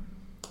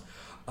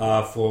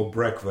 For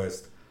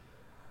breakfast,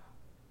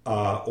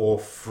 or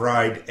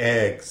fried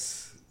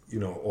eggs,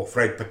 or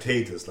fried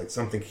potatoes, like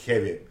something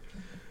heavy.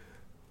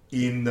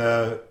 In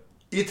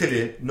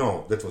Italy,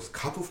 no, that was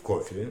cup of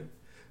coffee,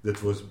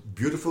 that was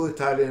beautiful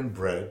Italian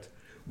bread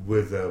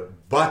with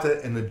butter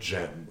and a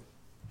jam.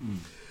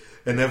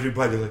 And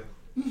everybody like,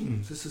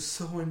 this is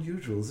so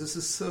unusual, this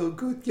is so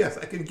good. Yes,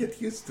 I can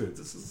get used to it.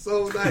 This is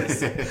so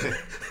nice.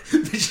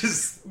 Which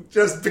is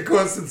just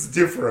because it's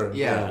different.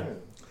 Yeah.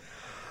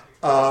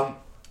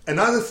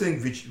 Another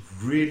thing which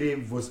really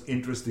was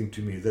interesting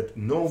to me, that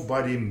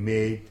nobody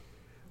made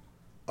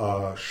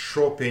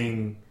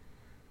shopping.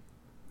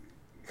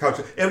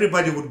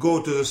 Everybody would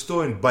go to the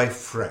store and buy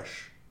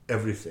fresh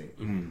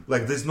everything.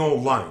 Like there's no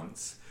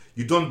lines.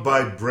 You don't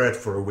buy bread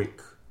for a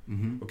week.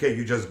 Okay,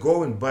 you just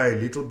go and buy a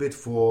little bit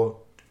for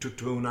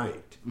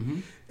tonight,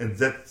 and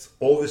that's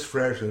always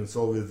fresh and it's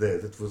always there.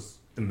 That was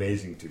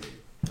amazing to me.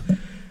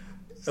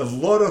 A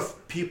lot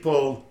of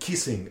people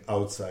kissing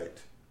outside.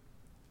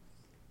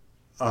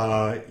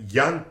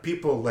 Young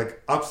people,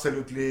 like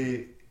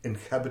absolutely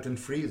inhabitant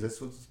free.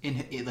 That's what's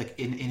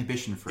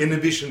Inhibition free.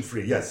 inhibition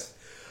free. Yes,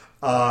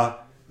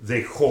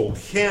 they hold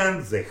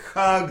hands, they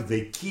hug,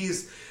 they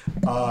kiss.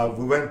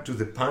 We went to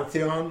the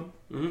Pantheon,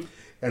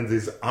 and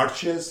there's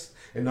arches,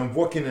 and I'm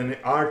walking in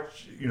the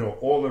arch,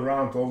 all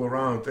around,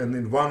 and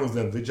in one of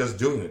them they're just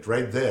doing it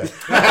right there.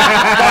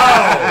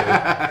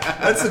 Wow,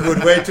 that's a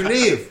good way to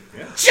live.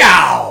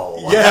 Ciao!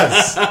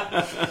 Yes.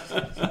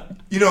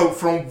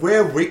 From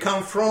where we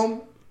come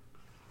from,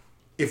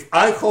 if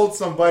I hold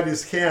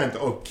somebody's hand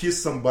or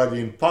kiss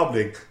somebody in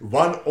public,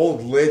 one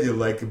old lady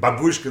like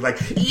babushka, like,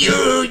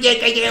 you,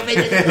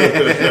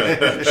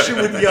 she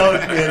would yell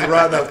at me and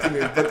run after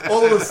me. But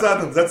all of a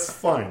sudden, that's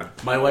fine.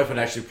 My wife would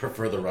actually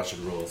prefer the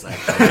Russian rules,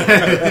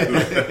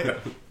 actually.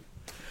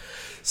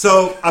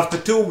 So after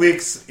 2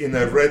 weeks in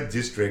a red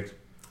district,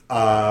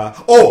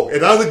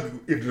 another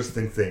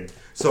interesting thing.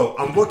 So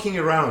I'm walking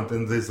around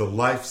and there's a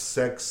live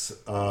sex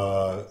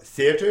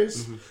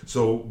theaters,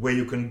 so where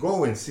you can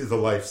go and see the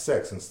live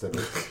sex instead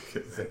of.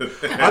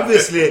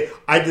 Obviously,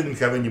 I didn't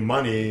have any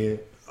money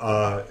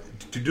to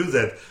do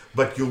that,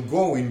 but you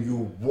go and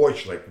you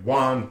watch like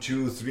 1,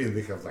 2, 3, and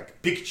they have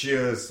like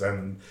pictures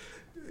and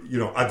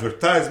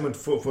advertisement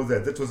for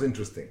that. That was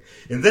interesting.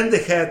 And then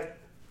they had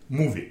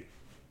movie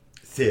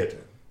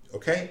theater,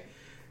 okay,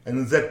 and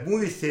in that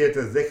movie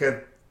theater they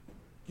had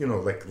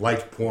like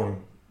light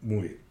porn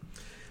movie.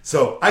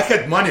 So I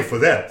had money for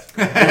that.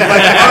 Like,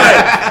 all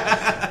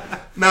right.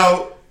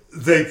 Now,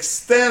 the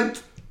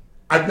extent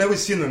I've never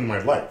seen in my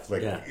life.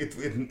 Like,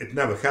 it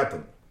never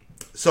happened.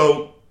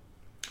 So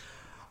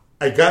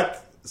I got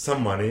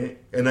some money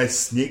and I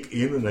sneak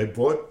in and I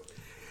bought.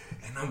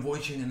 And I'm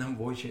watching. And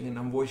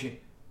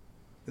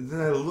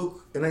then I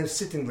look and I'm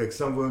sitting like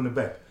somewhere in the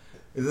back.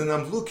 And then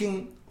I'm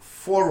looking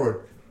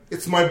forward.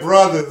 It's my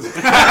brother.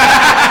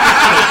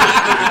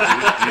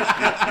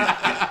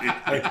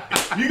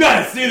 You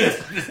gotta see this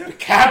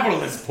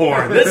capitalist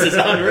porn. This is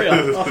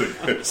unreal.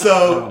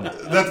 So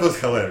that was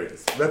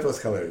hilarious.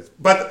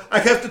 But I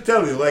have to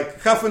tell you,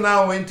 like half an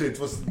hour into it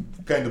was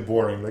kind of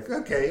boring. Like,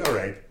 okay, all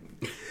right.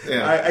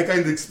 Yeah. I kind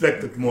of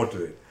expected more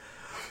to it.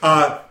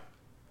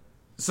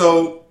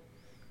 So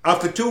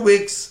after 2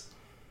 weeks,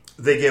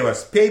 they gave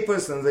us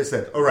papers and they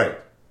said, all right,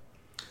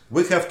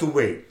 we have to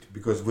wait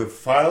because we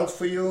filed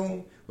for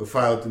you. We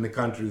filed in the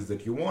countries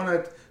that you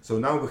wanted, so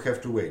now we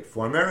have to wait.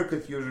 For America,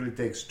 it usually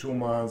takes 2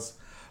 months.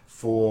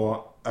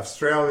 For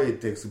Australia,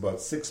 it takes about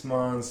 6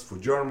 months. For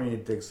Germany,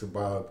 it takes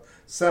about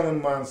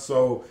 7 months.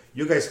 So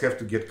you guys have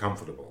to get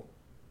comfortable.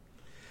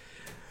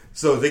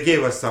 So they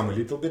gave us a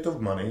little bit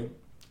of money,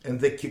 and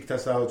they kicked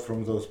us out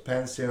from those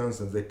pensions,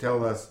 and they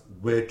tell us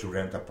where to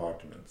rent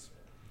apartments.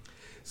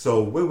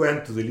 So we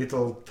went to the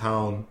little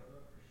town,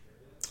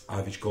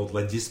 which called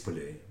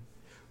Ladispoli.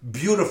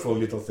 Beautiful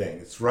little thing.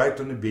 It's right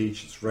on the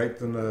beach. It's right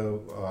on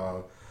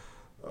the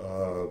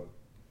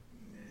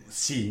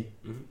sea,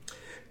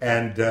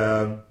 and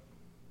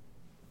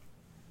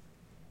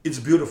it's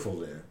beautiful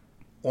there.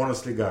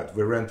 Honestly, God,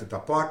 we rented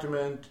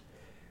apartment.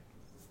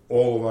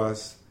 All of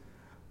us.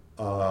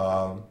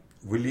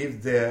 We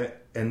lived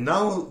there, and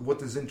now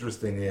what is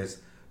interesting is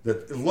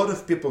that a lot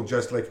of people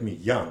just like me,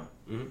 young,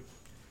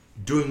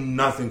 doing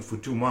nothing for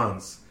 2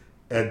 months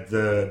at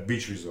the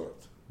beach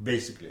resort,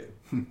 basically.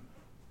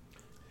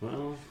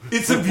 Well,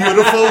 It's a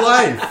beautiful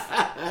life.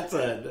 that's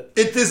it.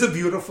 It is a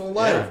beautiful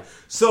life. Yeah.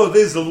 So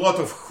there's a lot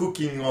of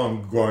hooking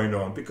on going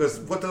on, because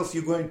what else are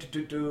you going to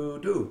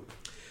do?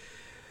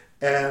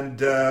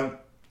 And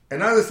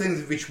another thing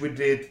which we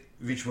did,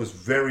 which was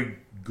very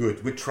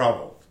good, we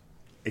traveled.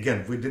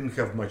 Again, we didn't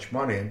have much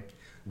money.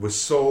 We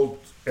sold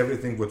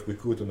everything what we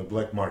could on the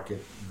black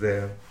market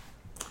there.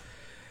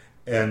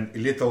 And a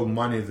little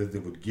money that they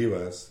would give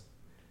us,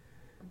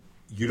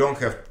 you don't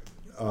have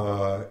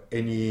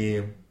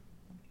any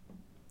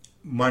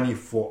money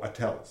for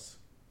hotels.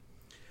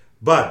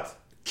 But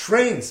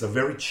trains are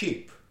very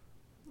cheap.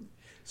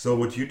 So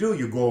what you do,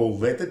 you go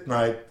late at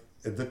night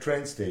at the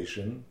train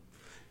station,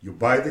 you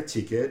buy the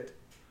ticket,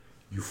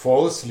 you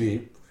fall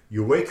asleep,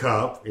 you wake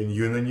up, and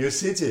you're in a new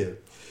city.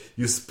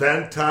 You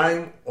spend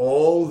time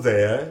all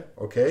there,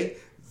 okay?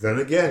 Then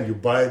again, you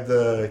buy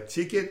the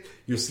ticket,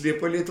 you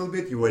sleep a little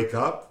bit, you wake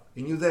up,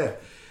 and you're there.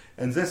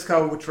 And that's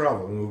how we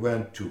travel. And we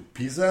went to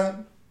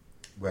Pisa,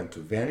 went to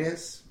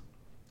Venice,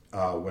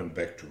 went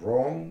back to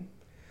Rome.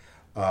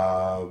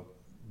 I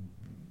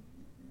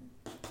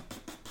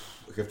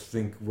have to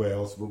think where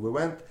else we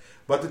went.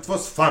 But it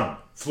was fun.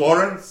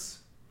 Florence.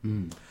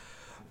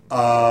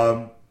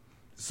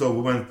 So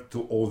we went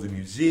to all the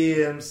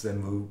museums,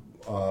 and we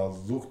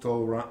looked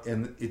all around,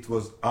 and it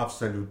was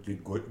absolutely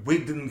good. We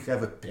didn't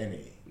have a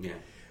penny,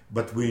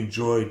 but we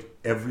enjoyed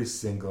every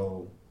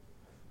single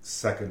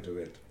second of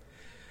it.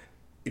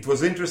 It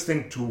was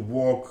interesting to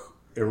walk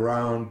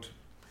around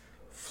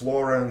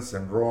Florence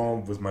and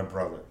Rome with my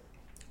brother.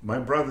 My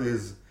brother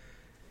is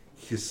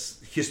his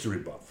history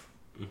buff,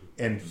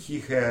 and he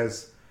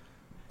has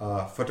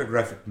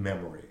photographic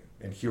memory,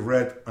 and he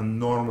read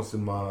enormous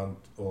amount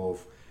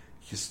of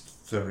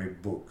history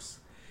books.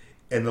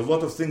 And a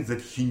lot of things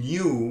that he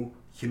knew,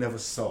 he never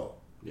saw.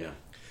 Yeah.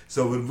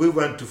 So when we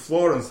went to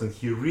Florence and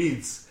he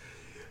reads,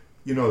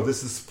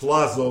 this is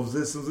Plaza of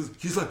this and this,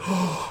 he's like,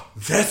 oh,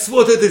 that's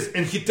what it is.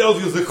 And he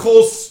tells you the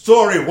whole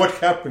story, what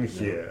happened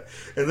here.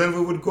 And then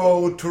we would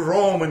go to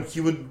Rome and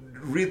he would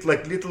read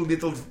like little,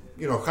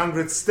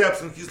 100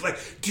 steps. And he's like,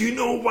 do you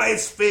know why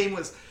it's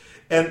famous?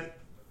 And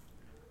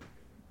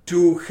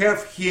to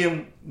have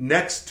him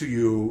next to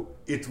you,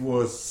 it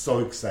was so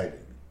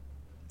exciting.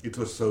 It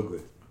was so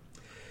good.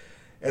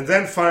 And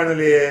then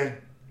finally,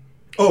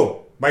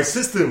 my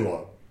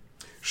sister-in-law.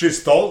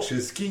 She's tall,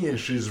 she's skinny, and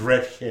she's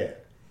red hair.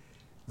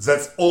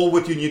 That's all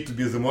what you need to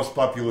be the most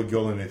popular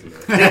girl in Italy.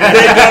 They don't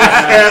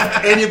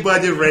have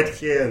anybody red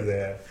hair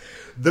there.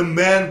 The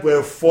men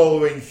were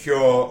following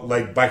her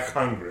like by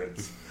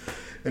hundreds.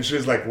 And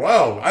she's like,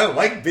 wow, I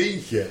like being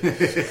here.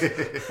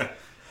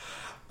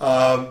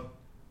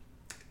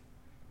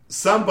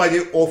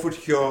 Somebody offered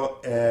her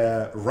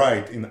a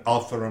ride in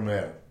Alfa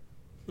Romeo.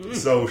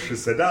 So she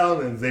sat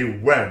down and they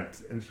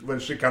went. And when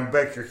she came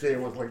back, her hair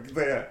was like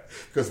there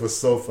because it was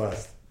so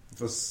fast.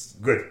 It was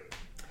good.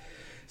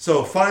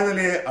 So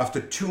finally,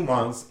 after 2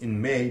 months, in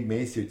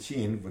May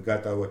 13, we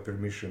got our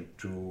permission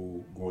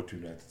to go to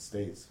United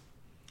States.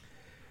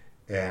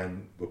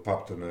 And we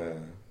popped on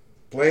a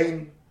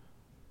plane.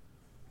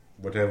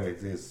 Whatever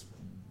it is,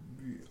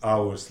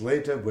 hours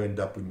later, we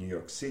end up in New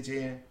York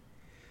City.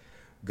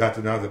 Got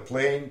another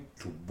plane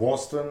to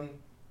Boston,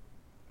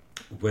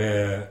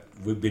 where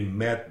we've been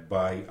met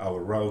by our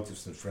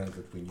relatives and friends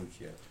that we knew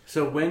here.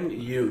 So do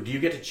you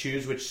get to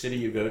choose which city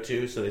you go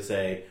to? So they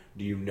say,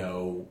 do you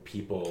know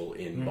people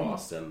in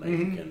Boston that you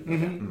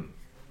can...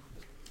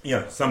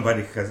 Yeah,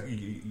 somebody has,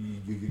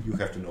 you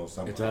have to know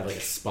somebody. It's not like a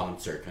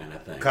sponsor kind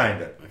of thing.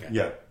 Kind of, Okay.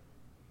 yeah.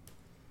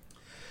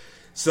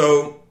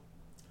 So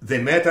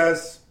they met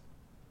us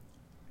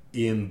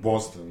in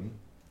Boston,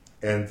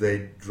 and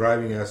they're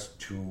driving us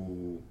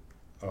to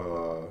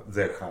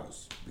their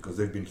house, because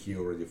they've been here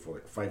already for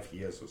like 5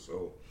 years or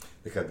so.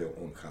 They had their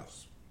own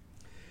house.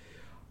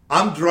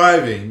 I'm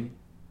driving.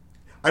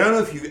 I don't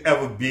know if you've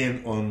ever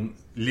been on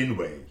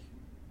Linway.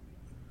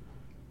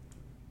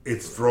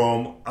 It's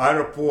from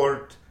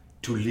airport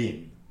to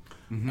Lynn.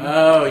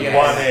 Oh, yeah.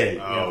 1A.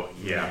 Oh,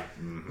 yeah.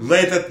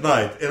 Late at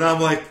night. And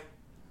I'm like,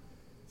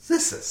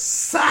 this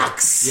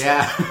sucks.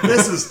 Yeah.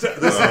 This is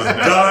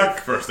dark.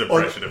 First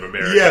impression of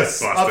America.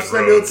 Yes, Boston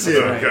absolutely.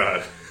 Roads.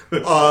 Oh,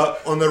 God.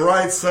 On the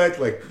right side,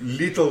 like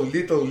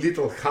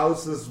little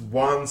houses,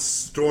 one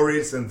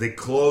stories, and they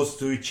close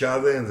to each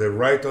other, and they're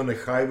right on the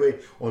highway.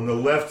 On the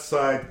left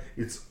side,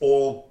 it's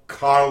all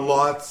car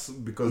lots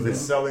because they're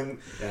selling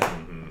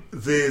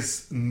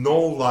these no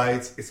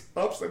lights. It's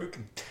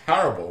absolutely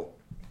terrible.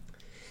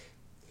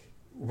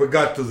 We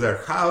got to their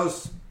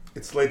house.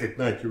 It's late at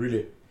night. You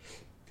really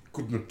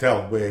couldn't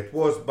tell where it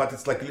was, but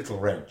it's like a little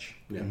ranch.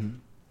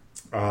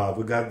 Yeah.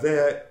 We got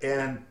there,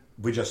 and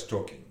we're just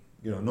talking.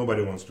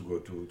 Nobody wants to go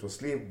to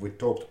sleep. We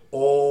talked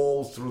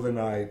all through the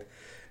night.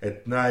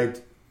 At night,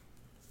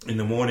 in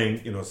the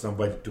morning,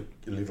 somebody took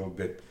a little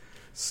bit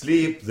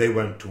sleep. They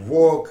went to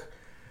work.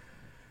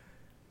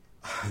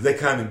 They're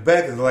coming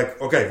back and they're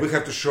like, okay, we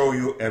have to show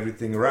you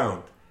everything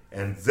around.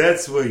 And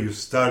that's where you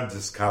start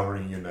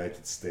discovering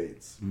United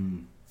States.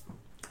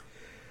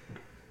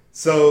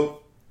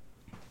 So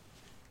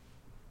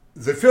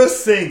the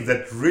first thing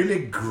that really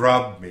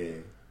grabbed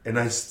me, and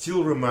I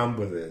still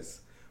remember this,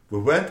 we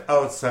went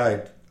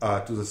outside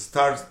to the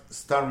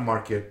Star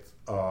Market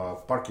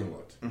parking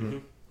lot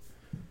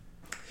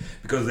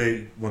because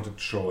they wanted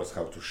to show us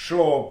how to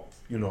shop,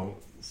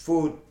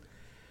 food.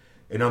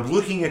 And I'm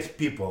looking at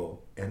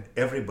people, and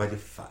everybody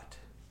fat,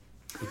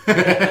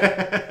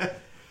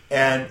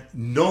 and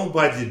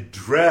nobody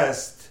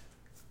dressed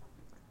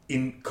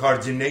in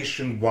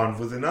coordination one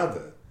with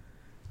another.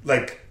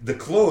 Like the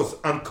clothes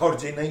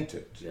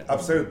uncoordinated,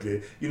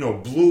 absolutely.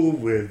 Blue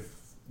with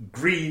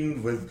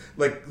green with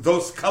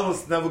those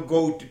colors never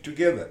go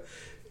together.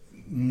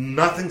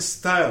 Nothing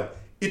style.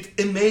 It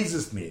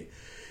amazes me.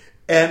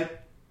 And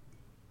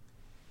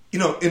in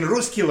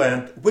Ruski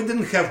land we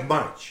didn't have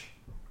much,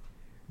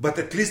 but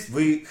at least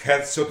we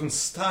had certain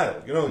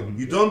style.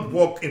 You don't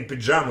walk in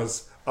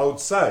pajamas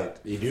outside.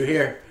 You do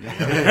here.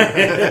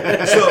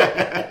 So,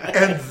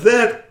 and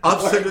that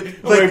absolutely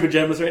I'm wearing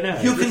pajamas right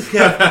now. you can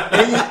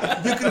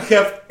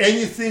have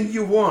anything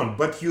you want,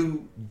 but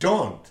you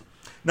don't.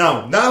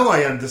 Now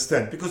I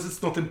understand because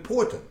it's not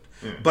important.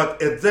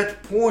 But at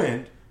that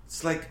point,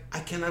 it's like I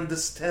can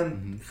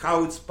understand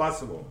how it's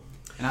possible.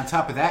 And on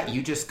top of that,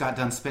 you just got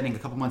done spending a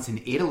couple months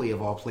in Italy,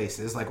 of all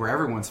places, where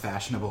everyone's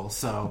fashionable.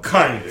 So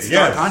Kind of,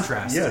 stark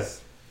contrast.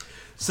 Yes.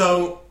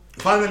 So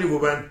finally, we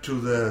went to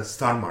the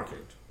Star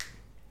Market,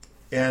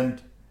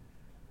 and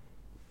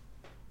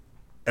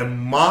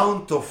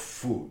amount of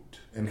food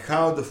and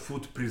how the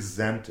food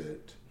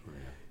presented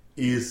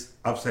is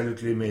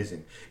absolutely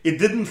amazing. It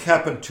didn't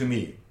happen to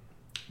me,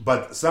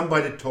 but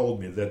somebody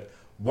told me that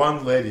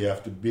one lady,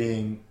 after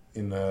being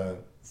in a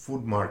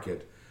food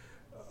market,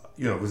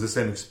 with the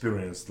same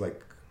experience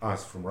like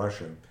us from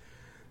Russia,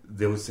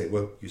 they would say,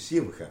 well, you see,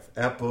 we have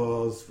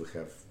apples, we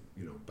have,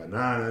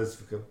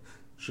 bananas.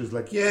 She's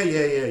like, yeah,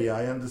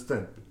 I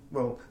understand.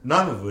 Well,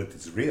 none of it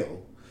is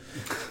real.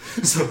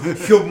 So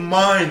her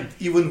mind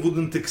even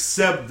wouldn't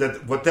accept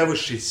that whatever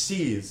she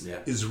sees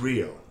is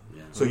real.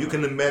 So you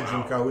can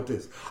imagine how it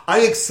is. I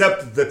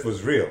accepted that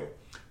was real,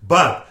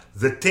 but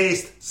the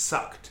taste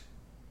sucked.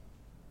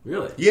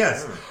 Really?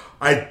 Yes.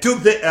 I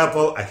took the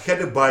apple, I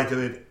had a bite of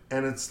it,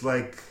 and it's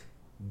like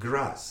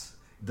grass.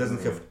 It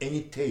doesn't have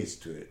any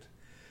taste to it.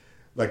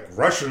 Like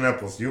Russian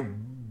apples, you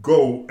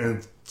go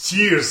and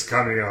tears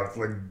coming out,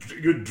 like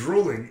you're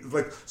drooling. It's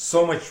like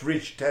so much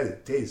rich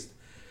taste.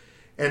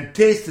 And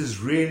taste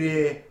is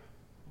really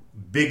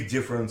big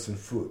difference in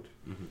food.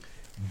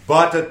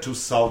 Butter too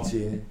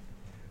salty.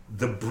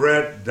 The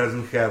bread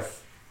doesn't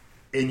have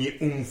any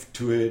oomph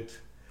to it.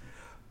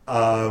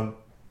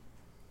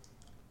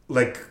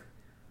 Like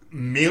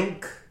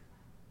milk,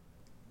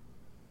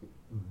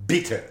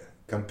 bitter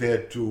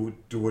compared to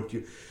what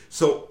you...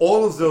 So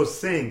all of those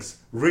things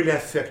really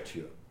affect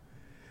you.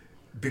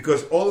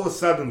 Because all of a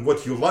sudden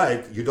what you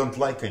like, you don't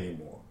like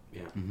anymore.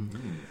 Yeah.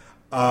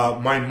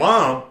 My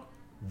mom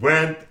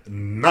went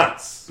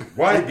nuts.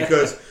 Why?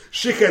 Because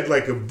she had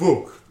like a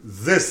book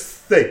this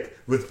thick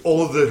with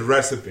all the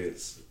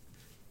recipes.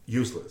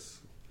 Useless.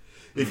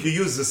 If you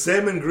use the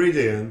same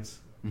ingredients,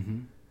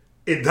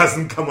 it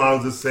doesn't come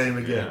out the same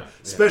again. Yeah.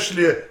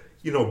 Especially,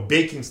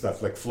 baking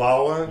stuff like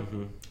flour,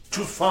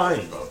 too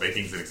fine. Well,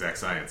 baking's an exact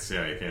science.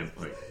 Yeah, you can't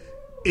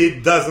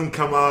It doesn't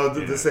come out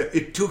the same.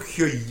 It took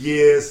her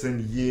years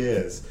and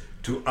years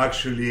to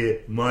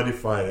actually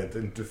modify it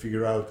and to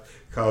figure out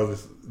how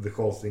the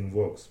whole thing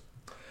works.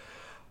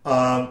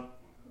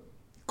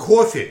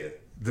 Coffee,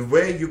 the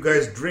way you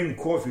guys drink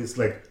coffee is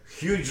like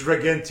huge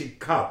gigantic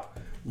cup.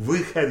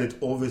 We had it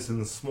always in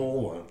the small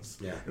ones.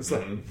 Yeah. It's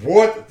like,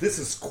 what? This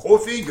is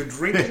coffee? You're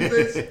drinking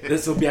this?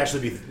 This will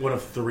actually be one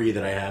of 3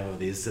 that I have of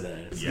these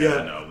today.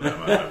 Yeah. No,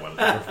 I'm one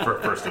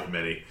first of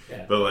many.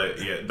 Yeah. But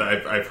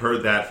I've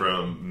heard that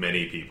from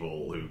many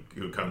people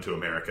who come to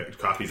America.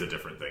 Coffee's a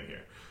different thing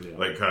here.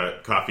 Yeah.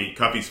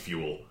 Coffee's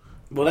fuel.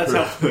 Well, that's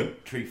how we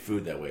treat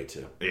food that way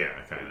too. Yeah,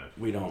 kind of.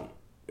 We don't.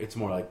 It's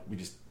more like we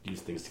just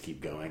use things to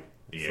keep going.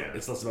 Yeah.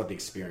 It's less about the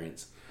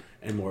experience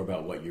and more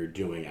about what you're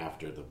doing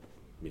after the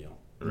meal.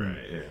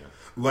 Right, yeah.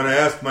 When I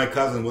asked my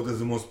cousin what is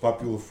the most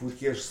popular food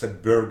here, she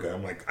said burger.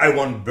 I'm like, I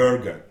want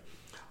burger.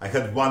 I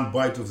had one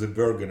bite of the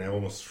burger and I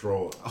almost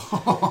threw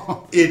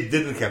up. It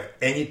didn't have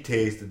any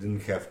taste. It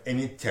didn't have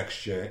any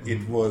texture.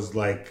 It was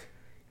like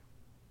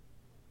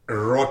a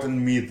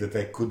rotten meat that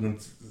I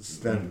couldn't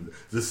stand.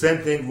 The same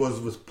thing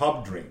was with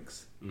pub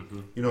drinks.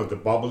 You know, the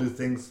bubbly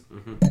things.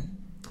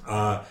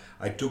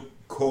 I took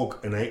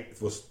Coke and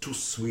it was too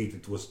sweet.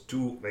 It was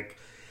too, like,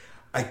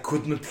 I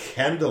couldn't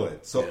handle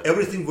it. So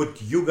everything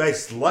what you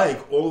guys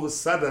like, all of a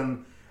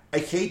sudden, I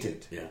hate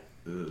it. Yeah.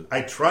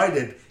 I tried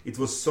it. It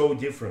was so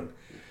different.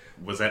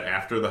 Was that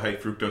after the high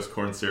fructose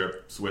corn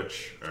syrup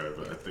switch? Or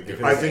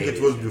I think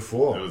it was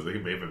before.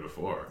 It may have been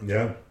before.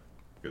 Yeah.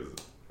 'Cause-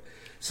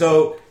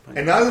 So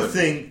another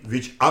thing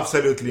which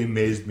absolutely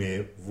amazed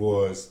me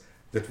was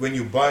that when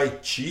you buy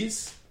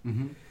cheese,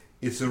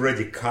 it's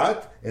already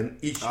cut and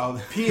each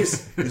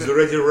piece is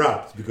already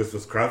wrapped because it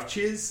was Kraft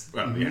cheese.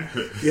 Well, yeah.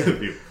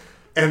 Yeah.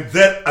 And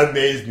that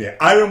amazed me.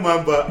 I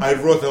remember I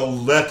wrote a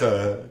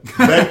letter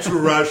back to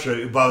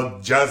Russia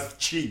about just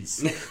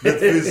cheese,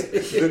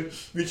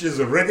 which is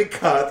already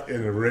cut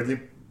and already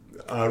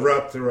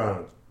wrapped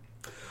around.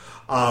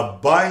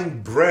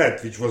 Buying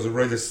bread, which was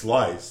already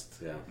sliced.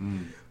 Yeah.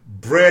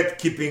 Bread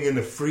keeping in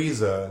the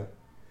freezer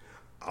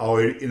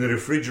or in the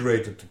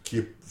refrigerator to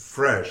keep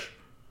fresh,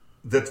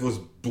 that was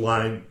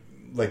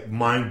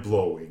mind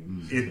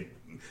blowing.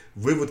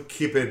 We would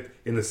keep it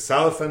in a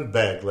cellophane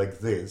bag like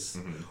this,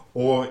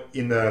 or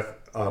in a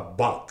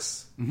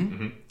box.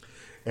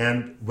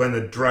 And when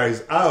it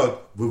dries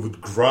out, we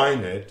would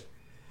grind it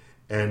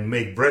and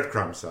make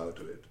breadcrumbs out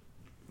of it,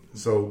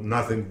 so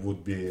nothing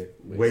would be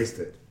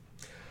wasted.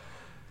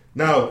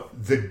 Now,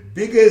 the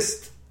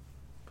biggest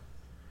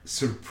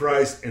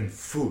surprise in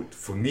food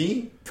for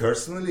me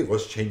personally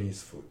was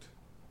Chinese food.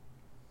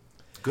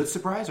 Good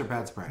surprise or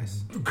bad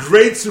surprise?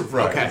 Great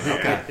surprise.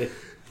 Okay.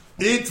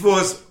 It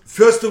was,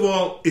 first of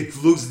all, it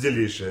looks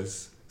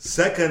delicious.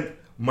 Second,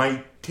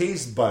 my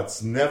taste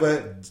buds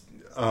never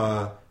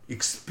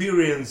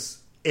experienced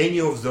any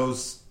of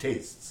those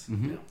tastes.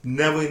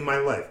 Never in my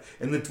life.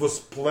 And it was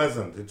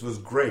pleasant. It was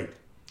great.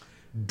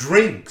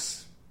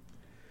 Drinks.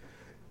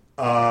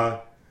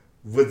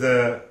 With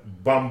the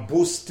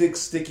bamboo sticks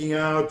sticking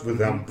out,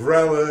 with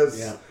umbrellas.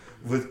 Yeah.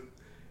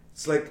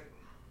 It's like,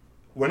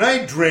 when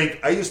I drink,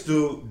 I used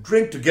to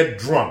drink to get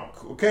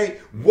drunk, okay?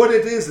 What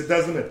it is, it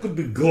doesn't matter. It could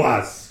be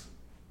glass.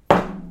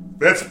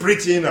 That's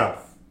pretty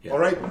enough, all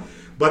right?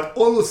 But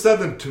all of a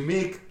sudden, to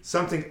make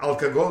something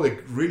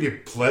alcoholic really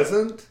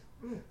pleasant,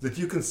 that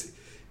you can see,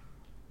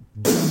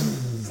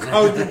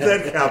 how did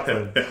that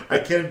happen? I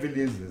can't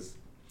believe this.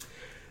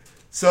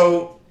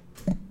 So,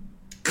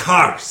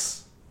 cars.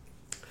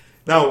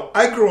 Now,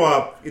 I grew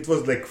up, it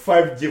was like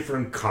 5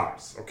 different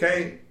cars,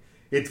 okay?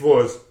 It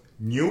was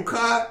new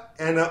car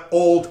and an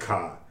old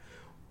car.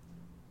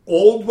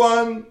 Old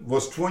one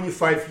was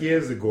 25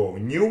 years ago.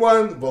 New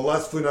one will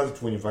last for another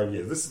 25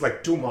 years. This is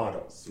like 2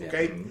 models,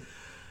 okay?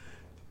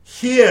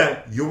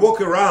 Here, you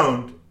walk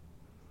around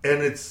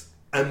and it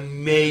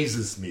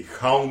amazes me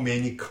how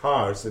many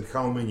cars and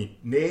how many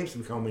names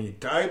and how many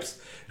types,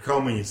 and how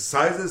many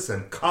sizes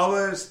and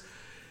colors.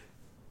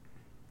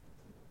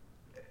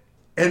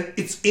 And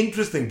it's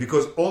interesting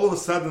because all of a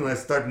sudden I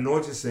start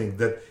noticing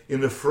that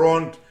in the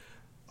front,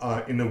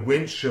 in the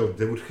windshield,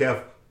 they would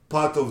have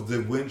part of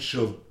the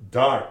windshield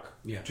dark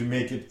to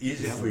make it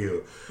easy for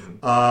you.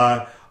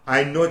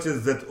 I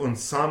noticed that on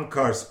some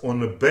cars, on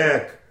the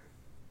back,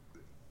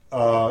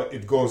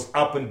 it goes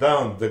up and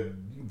down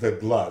the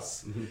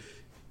glass.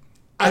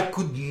 I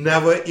could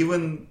never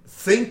even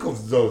think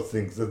of those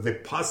things, that they're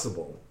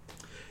possible.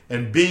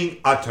 And being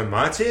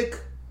automatic,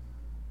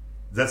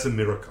 that's a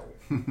miracle.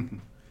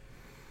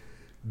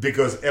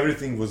 Because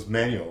everything was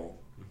manual.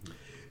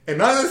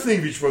 Another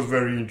thing which was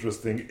very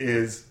interesting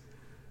is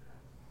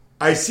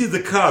I see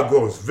the car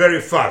goes very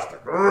fast,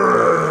 like,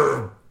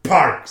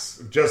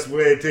 parks just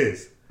where it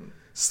is,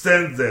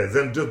 stand there,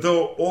 then the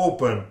door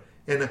open,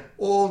 and an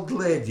old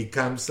lady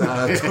comes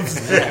out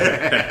of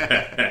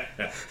there.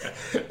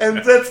 And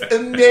that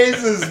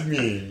amazes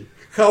me,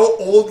 how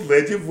old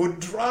lady would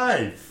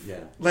drive.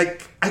 Yeah.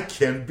 Like, I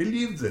can't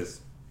believe this.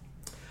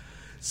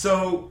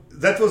 So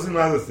that was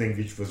another thing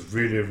which was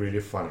really, really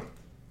funny.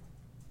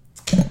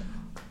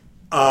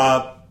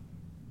 How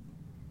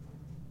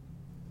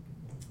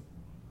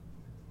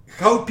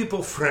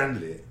people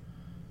friendly.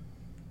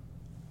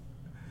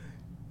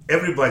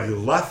 Everybody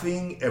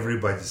laughing,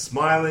 everybody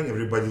smiling,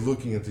 everybody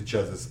looking at each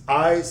other's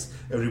eyes,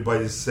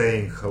 everybody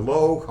saying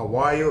hello, how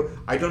are you?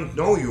 I don't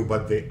know you,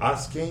 but they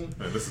asking.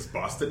 And this is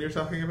Boston you're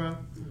talking about?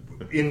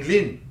 In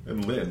Lynn.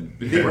 In Lynn.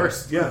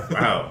 Worst, yeah.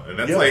 Wow, and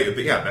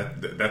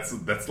that's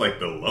that's like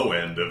the low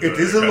end of It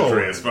the is a low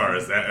country end. as far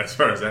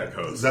as that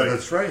goes.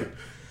 That's right.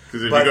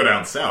 Because if But- you go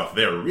down south,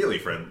 they're really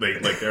friendly.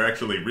 Like they're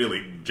actually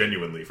really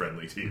genuinely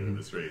friendly to you in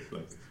the street.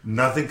 Like,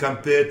 Nothing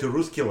compared to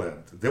Ruski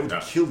land. They would no.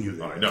 kill you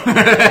there. Oh,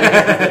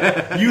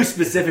 I know. You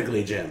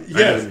specifically, Jim.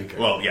 Yes.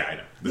 Well, yeah, I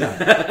know.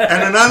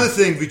 And another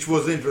thing which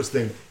was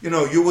interesting,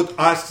 you would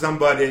ask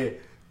somebody,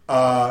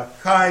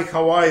 hi,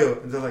 how are you?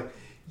 And they're like,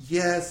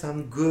 yes,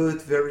 I'm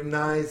good, very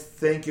nice,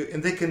 thank you.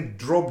 And they can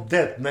drop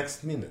dead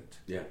next minute.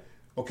 Yeah.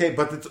 Okay,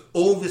 but it's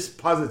always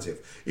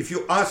positive. If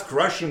you ask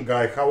Russian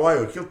guy, how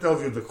are you? He'll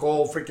tell you the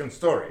whole freaking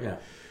story. Yeah.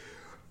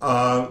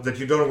 That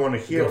you don't want to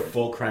hear. Go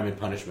full Crime and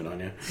Punishment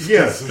on you.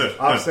 Yes,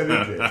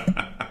 absolutely.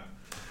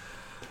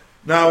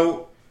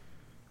 Now,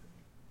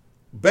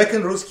 back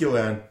in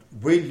Ruskiland,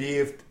 we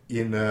lived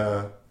in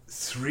a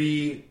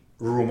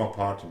 3-room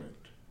apartment,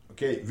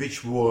 okay,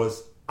 which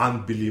was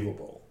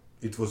unbelievable.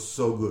 It was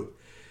so good.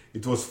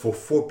 It was for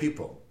 4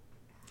 people.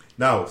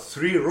 Now,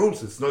 3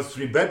 rooms, it's not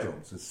 3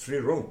 bedrooms, it's 3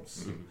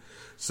 rooms. Mm-hmm.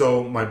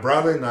 So my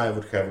brother and I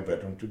would have a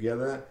bedroom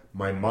together,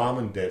 my mom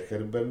and dad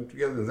had a bedroom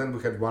together, and then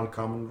we had one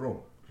common room.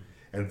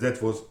 And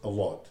that was a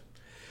lot.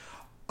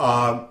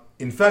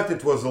 In fact,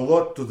 it was a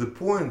lot to the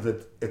point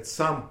that at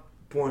some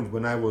point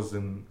when I was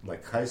in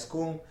like high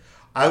school,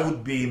 I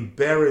would be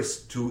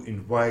embarrassed to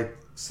invite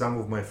some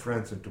of my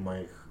friends into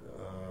my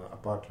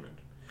apartment.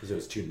 Because it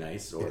was too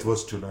nice? Or it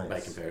was too nice.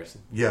 By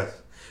comparison?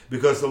 Yes.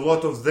 Because a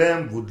lot of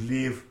them would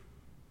live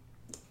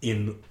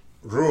in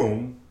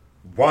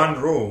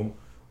one room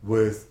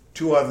with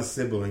 2 other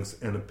siblings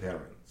and a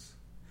parents.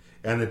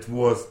 And it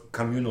was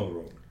communal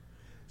room.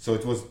 So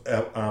it was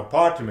an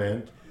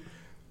apartment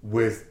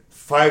with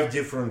 5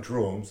 different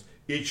rooms.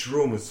 Each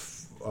room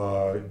is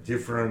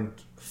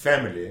different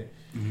family.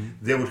 Mm-hmm.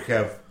 They would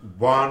have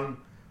one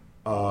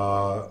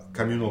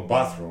communal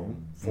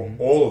bathroom for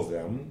all of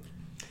them,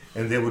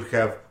 and they would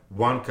have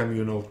one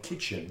communal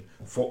kitchen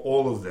for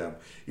all of them.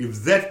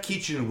 If that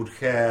kitchen would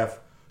have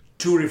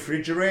 2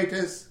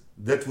 refrigerators,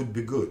 that would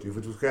be good. If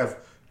it would have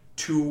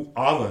 2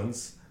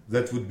 ovens,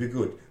 that would be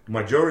good.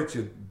 Majority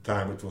of the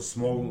time, it was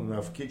small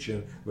enough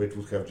kitchen where it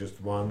would have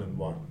just 1 and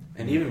 1.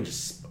 And even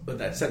just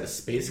that said, the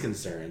space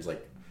concerns,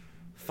 like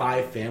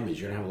 5 families,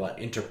 you're gonna have a lot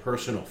of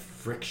interpersonal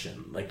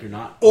friction. Like you're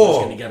not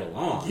always gonna get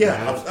along.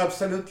 Yeah, right?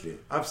 absolutely.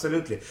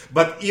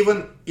 But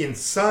even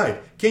inside,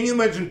 can you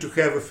imagine to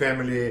have a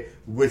family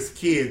with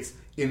kids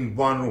in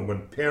one room,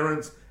 when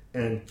parents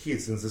and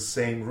kids in the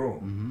same room?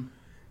 Mm-hmm.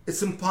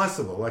 It's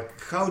impossible.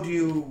 Like, how do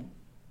you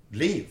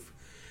live?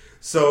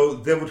 So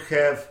they would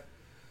have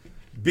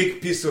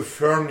big piece of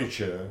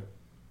furniture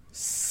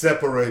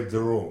separate the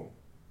room.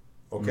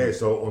 Okay,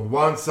 so on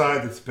one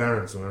side it's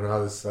parents, on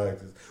another side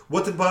it's...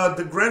 What about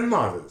the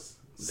grandmothers?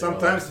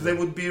 Sometimes they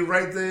would be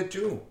right there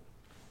too.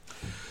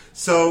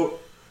 So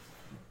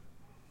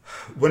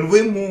when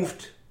we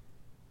moved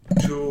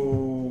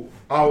to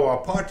our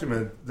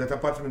apartment, that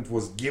apartment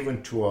was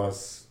given to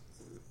us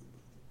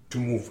to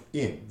move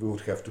in. We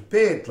would have to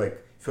pay it,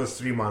 like first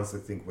 3 months I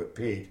think were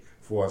paid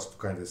for us to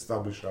kind of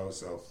establish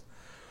ourselves.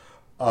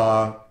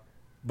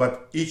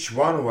 But each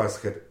one of us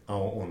had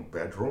our own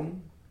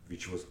bedroom,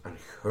 which was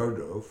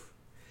unheard of.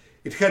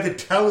 It had a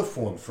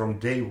telephone from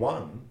day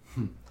one,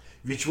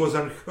 which was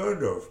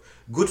unheard of.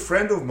 Good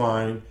friend of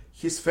mine,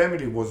 his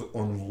family was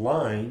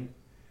online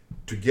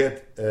to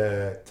get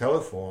a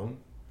telephone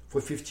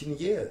for 15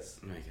 years.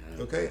 Oh my God.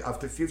 Okay,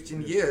 after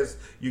 15 years,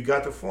 you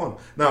got a phone.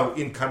 Now,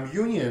 in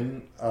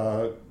communal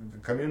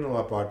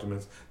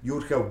apartments, you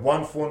would have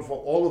one phone for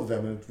all of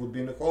them, and it would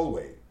be in the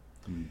hallway.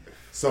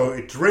 So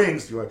it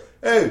rings, you're like,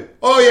 hey,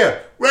 oh yeah,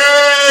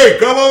 hey,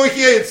 come over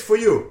here, it's for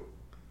you.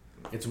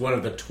 It's one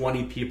of the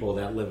 20 people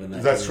that live in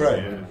that. That's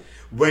right. Yeah.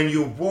 When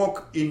you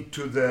walk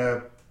into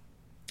the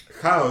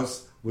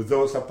house with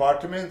those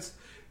apartments,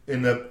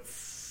 in the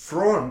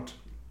front,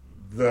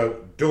 the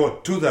door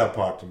to the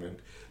apartment,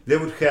 they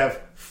would have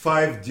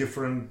 5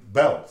 different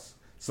bells.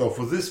 So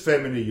for this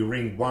family, you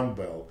ring 1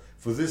 bell.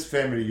 For this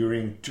family, you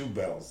ring 2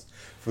 bells.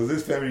 For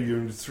this family, you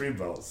ring 3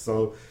 bells.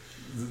 So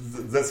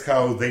that's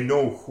how they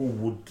know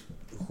who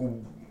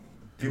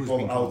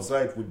people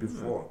outside would be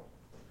for.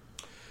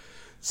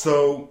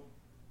 So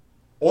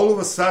all of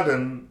a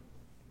sudden,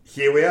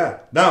 here we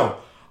are. Now,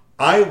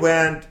 I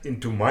went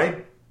into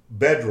my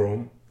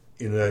bedroom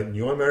in a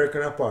new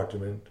American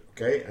apartment,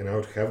 okay, and I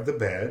would have the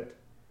bed,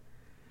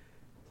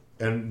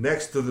 and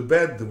next to the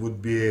bed there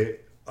would be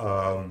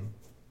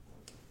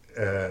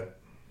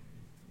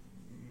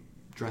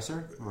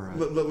dresser or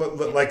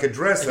like a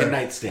dresser, like a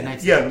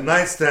nightstand. Yeah,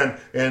 nightstand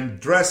and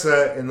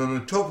dresser, and on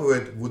the top of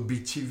it would be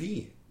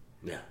TV.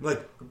 Yeah.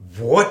 Like,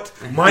 what?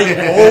 My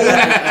own?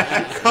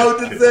 How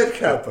did that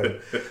happen?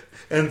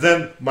 And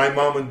then my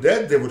mom and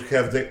dad, they would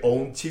have their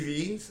own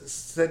TVs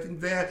sitting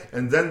there,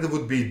 and then there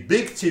would be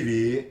big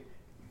TV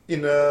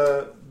in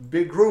a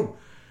big room.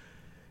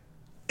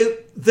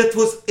 That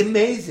was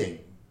amazing.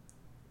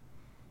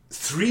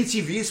 3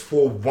 TVs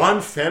for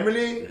one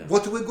family? Yeah.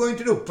 What are we going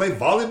to do? Play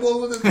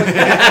volleyball with it?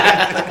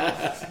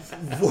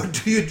 What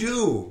do you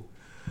do?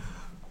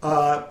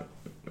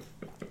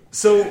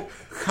 So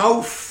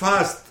how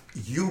fast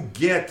you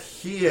get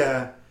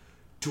here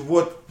to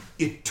what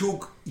it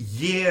took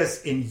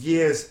years and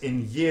years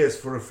and years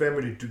for a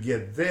family to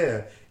get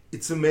there,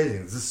 it's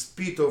amazing. The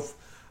speed of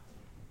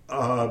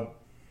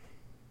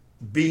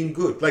being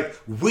good. Like,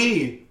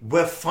 we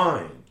were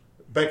fine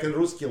back in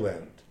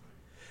Ruskiland.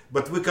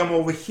 But we come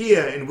over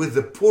here and with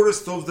the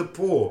poorest of the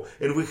poor,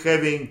 and we're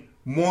having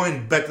more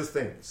and better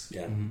things.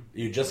 Yeah.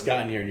 You just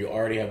gotten here and you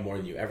already have more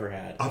than you ever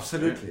had.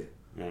 Absolutely.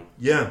 Yeah.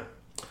 Yeah.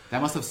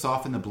 That must have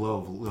softened the blow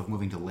of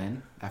moving to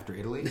Lynn after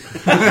Italy.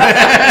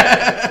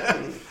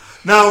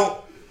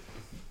 Now,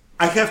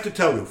 I have to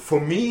tell you, for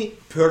me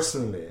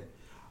personally,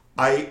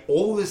 I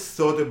always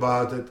thought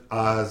about it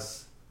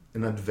as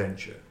an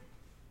adventure.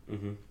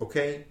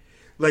 Okay?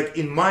 Like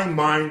in my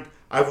mind,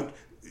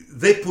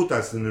 they put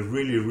us in a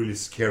really, really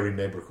scary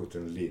neighborhood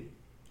in Lynn.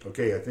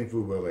 Okay? I think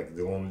we were like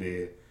the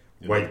only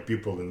white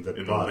people in that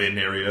In the part. Lynn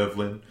area of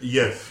Lynn.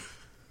 Yes.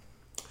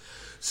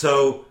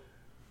 So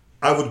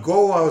I would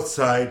go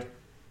outside,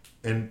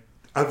 and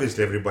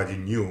obviously everybody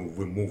knew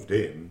we moved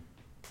in.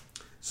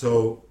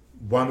 So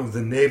one of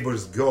the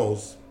neighbor's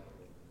girls,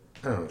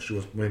 I don't know, she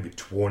was maybe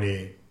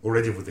 20,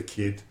 already with a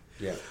kid.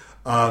 Yeah.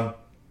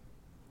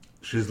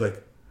 She's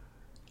like,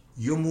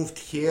 you moved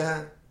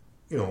here?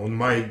 You know, on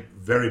my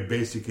very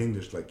basic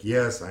English, like,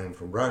 yes, I am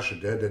from Russia,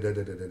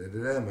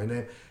 my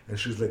name. And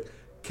she's like,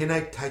 can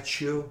I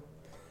touch you?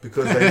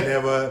 Because I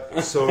never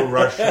saw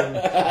Russian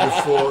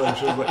before. And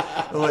she was like,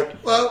 I'm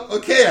like, well,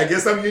 okay, I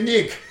guess I'm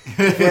unique.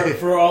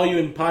 For all you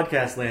in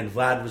podcast land,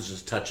 Vlad was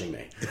just touching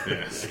me.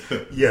 Yes.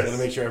 Yes. Gotta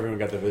make sure everyone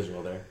got the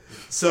visual there.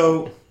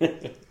 So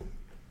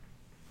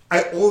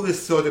I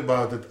always thought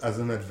about it as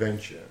an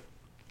adventure.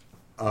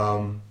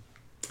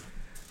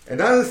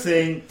 Another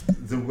thing,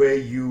 the way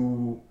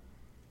you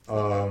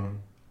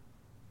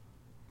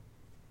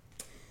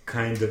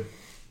kind of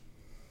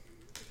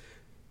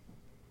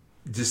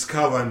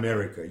discover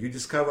America. You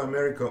discover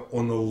America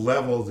on a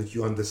level that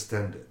you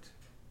understand it.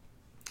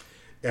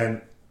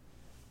 And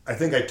I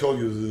think I told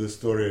you the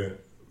story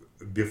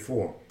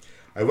before.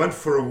 I went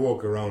for a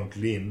walk around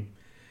Lynn,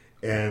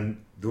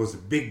 and there was a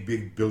big,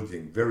 big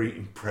building, very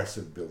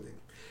impressive building.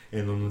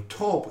 And on the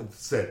top it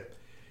said,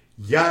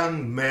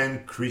 Young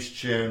Men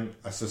Christian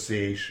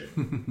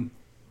Association.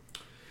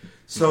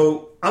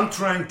 So I'm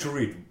trying to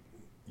read.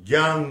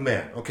 Young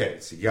man. Okay,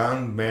 it's a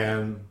young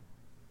man.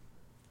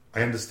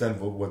 I understand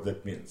what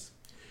that means.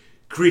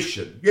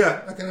 Christian.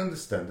 Yeah, I can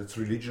understand. It's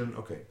religion.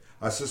 Okay.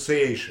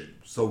 Association.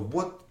 So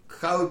what,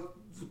 how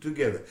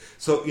together?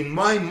 So in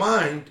my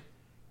mind,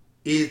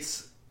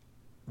 it's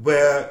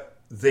where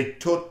they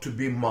taught to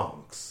be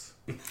monks.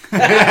 It's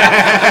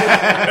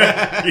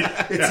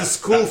a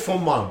school for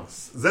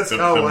monks. That's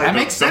how That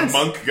makes sense. The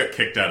monk got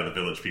kicked out of the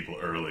village people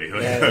early.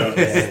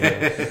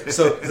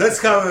 So that's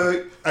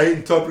how I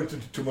interpreted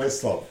it to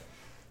myself.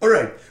 All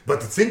right,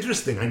 but it's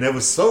interesting. I never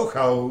saw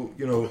how,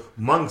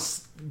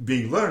 monks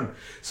being learned.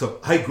 So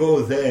I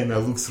go there and I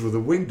look through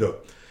the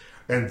window,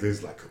 and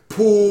there's like a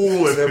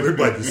pool, and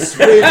everybody's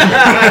swimming,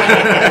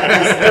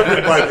 there's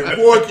everybody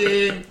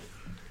walking,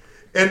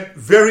 and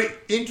very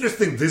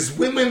interesting. There's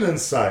women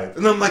inside,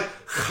 and I'm like,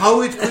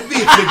 how it could be?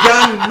 It's a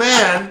young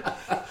man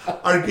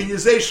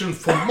organization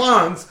for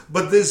monks,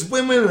 but there's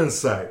women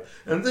inside,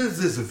 and there's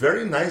this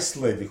very nice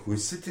lady who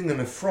is sitting in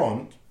the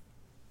front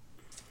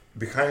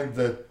behind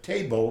the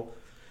table,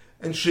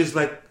 and she's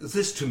like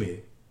this to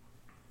me.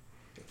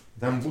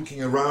 And I'm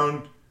looking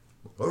around.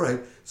 All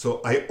right,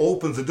 so I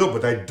open the door,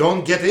 but I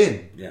don't get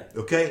in. Yeah.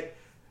 Okay.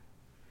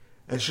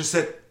 And she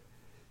said,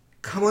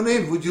 "Come on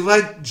in. Would you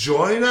like to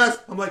join us?"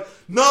 I'm like,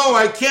 "No,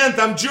 I can't.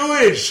 I'm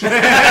Jewish."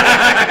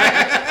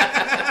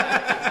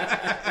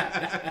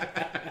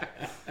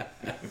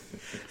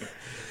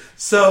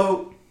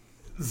 So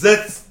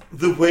that's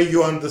the way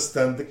you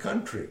understand the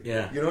country.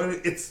 Yeah.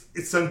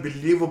 It's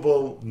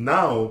unbelievable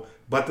now,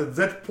 but at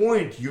that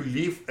point you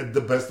live at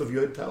the best of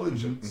your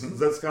intelligence. Mm-hmm.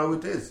 That's how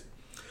it is.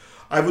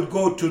 I would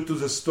go to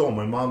the store.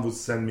 My mom would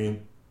send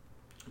me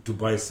to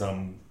buy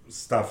some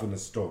stuff in the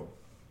store.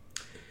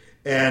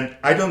 And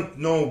I don't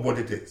know what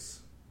it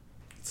is.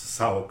 It's a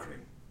sour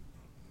cream.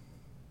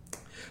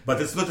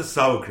 But it's not a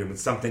sour cream.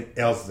 It's something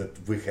else that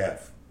we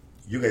have.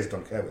 You guys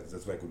don't have it.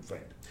 That's why I couldn't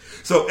find it.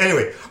 So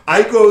anyway,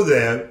 I go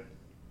there,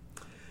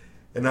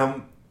 and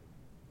I'm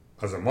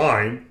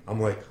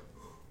like,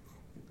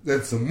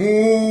 that's a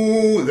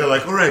moo. They're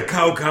like, all right,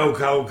 cow. I'm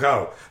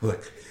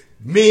like,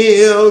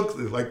 milk.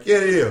 They're like,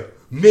 yeah.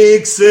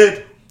 Mix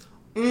it.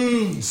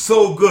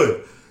 So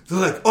good. They're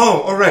like,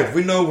 oh, all right,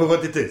 we know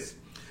what it is.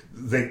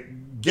 They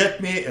get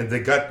me, and they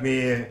got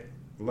me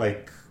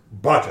like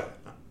butter.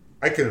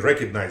 I can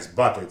recognize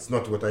butter. It's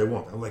not what I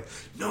want. I'm like,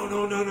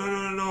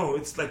 no.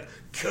 It's like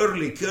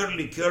curly.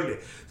 They're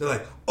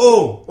like,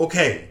 oh,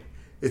 okay.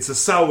 It's a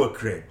sour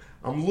cream.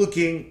 I'm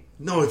looking.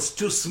 No, it's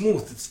too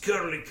smooth. It's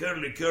curly.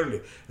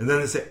 And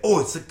then they say, oh,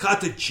 it's a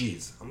cottage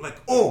cheese. I'm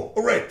like, oh,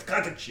 all right,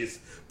 cottage cheese.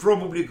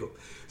 Probably good.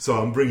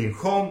 So I'm bringing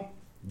home,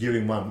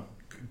 giving Mom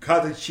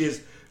cottage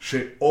cheese.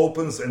 She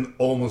opens and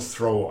almost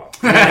throw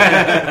up.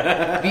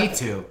 Me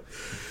too.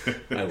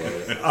 I love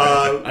it.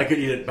 I could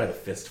eat it by the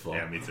fistful.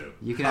 Yeah, me too.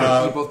 You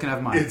both can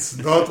have mine. It's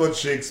not what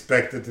she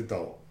expected at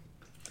all.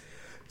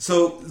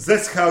 So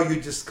that's how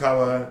you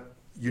discover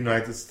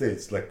United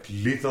States, like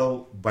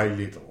little by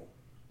little.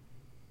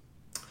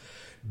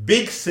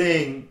 Big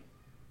thing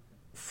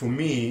for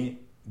me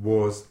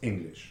was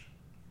English.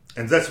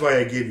 And that's why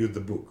I gave you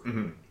the book.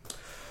 Mm-hmm.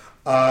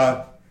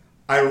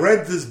 I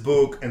read this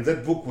book, and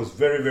that book was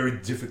very, very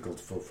difficult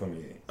for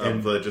me.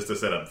 And Just to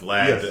set up,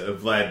 Vlad Yes.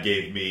 Vlad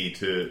gave me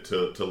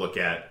to look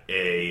at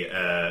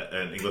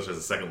an English as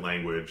a second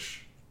language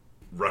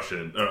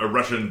a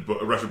Russian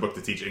book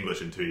to teach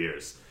English in 2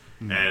 years,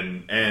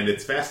 and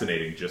it's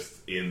fascinating just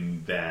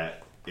in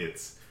that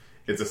it's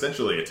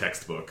essentially a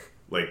textbook,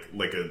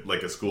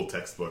 like a school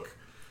textbook,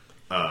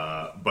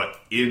 but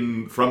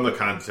from the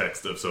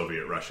context of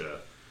Soviet Russia.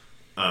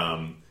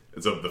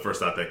 So the first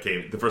thought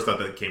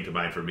that came to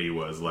mind for me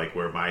was like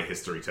where my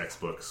history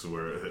textbooks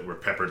were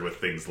peppered with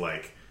things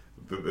like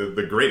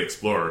the great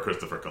explorer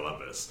Christopher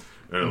Columbus,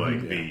 or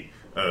like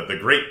the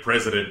great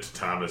president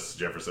Thomas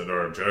Jefferson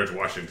or George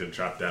Washington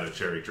chopped down a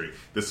cherry tree.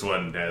 This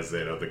one has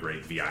the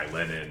great V.I.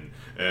 Lenin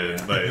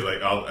and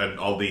like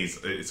all these.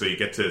 So you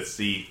get to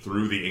see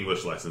through the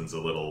English lessons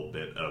a little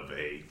bit of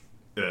a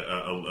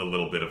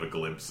little bit of a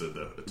glimpse of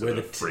where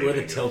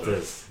the tilt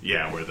is.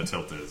 Yeah, where the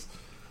tilt is.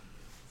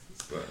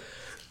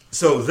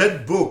 so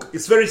that book,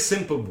 it's a very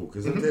simple book,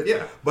 isn't it?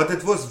 Yeah. But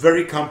it was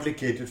very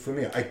complicated for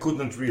me. I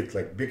couldn't read,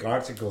 like big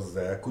articles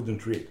there, I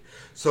couldn't read.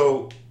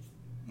 So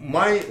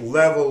my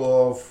level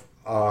of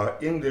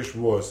English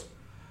was,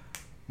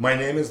 my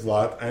name is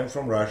Vlad, I'm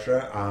from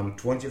Russia, I'm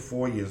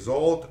 24 years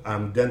old,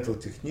 I'm dental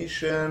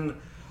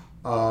technician,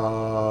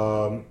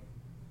 I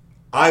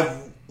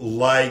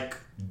like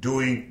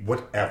doing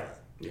whatever.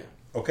 Yeah.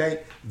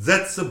 Okay?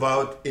 That's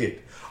about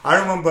it. I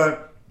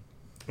remember,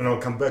 and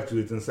I'll come back to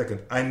it in a second,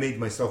 I made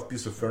myself a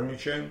piece of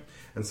furniture,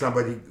 and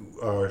somebody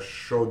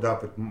showed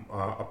up at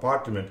my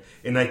apartment,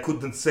 and I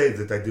couldn't say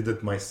that I did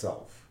it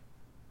myself.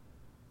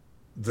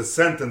 The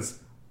sentence,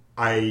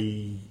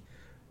 I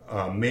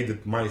made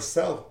it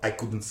myself, I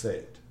couldn't say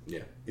it.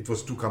 Yeah. It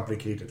was too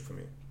complicated for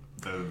me.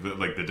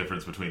 The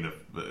difference between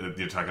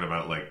you're talking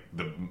about like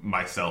the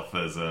myself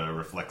as a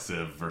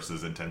reflexive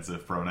versus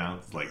intensive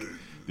pronouns. Like,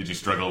 did you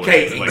struggle with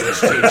Okay, like, English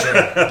teacher.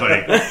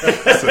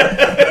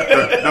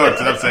 no,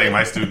 I'm saying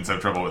my students have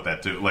trouble with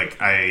that too. Like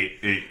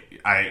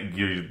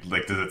you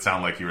like, does it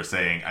sound like you were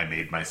saying I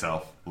made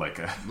myself like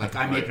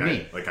I make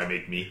me. like I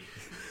make me?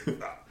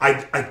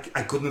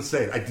 I couldn't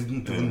say it. I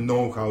didn't even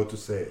know how to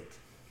say it.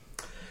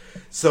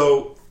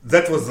 So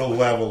that was the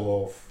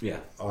level of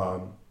Yeah.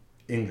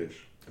 English.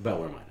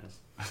 About where mine is.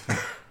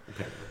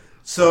 Okay.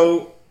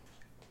 So,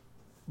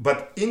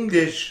 but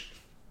English,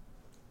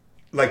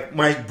 like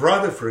my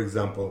brother, for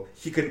example,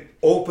 he can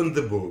open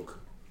the book,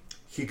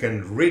 he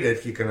can read it,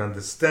 he can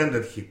understand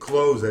it, he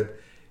close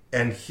it,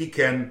 and he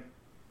can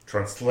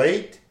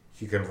translate,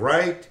 he can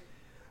write,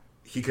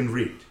 he can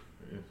read.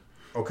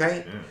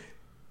 Okay?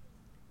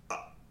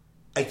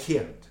 I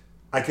can't.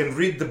 I can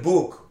read the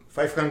book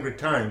 500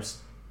 times,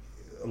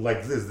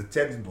 like this, the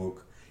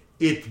textbook,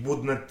 it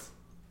would not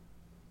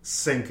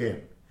sink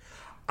in.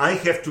 I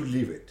have to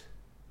leave it.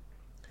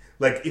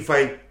 Like if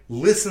I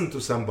listen to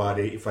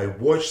somebody, if I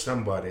watch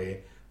somebody,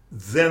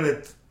 then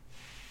it's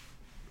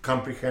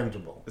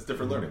comprehensible. It's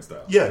different learning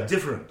style. Yeah,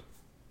 different.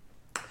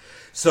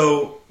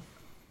 So,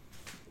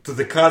 to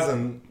the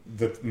cousin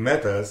that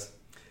met us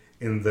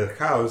in the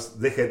house,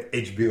 they had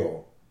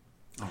HBO.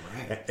 All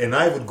right. And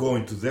I would go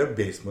into their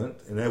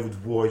basement and I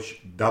would watch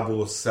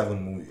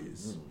 007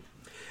 movies.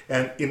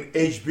 And in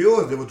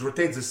HBO, they would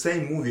rotate the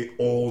same movie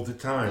all the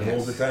time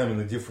in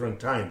the different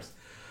times.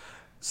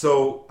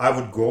 So I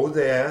would go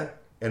there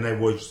and I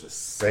watch the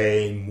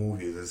same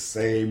movie.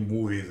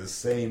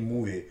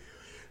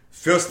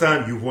 First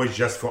time you watch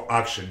just for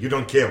action. You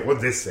don't care what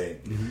they're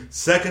saying. Mm-hmm.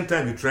 Second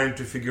time you're trying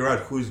to figure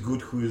out who is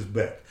good, who is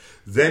bad.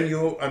 Then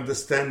you're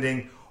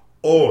understanding,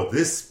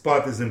 this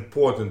part is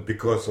important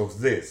because of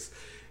this.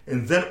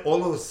 And then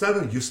all of a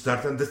sudden you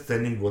start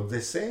understanding what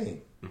they're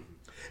saying.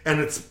 And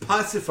it's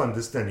passive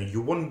understanding.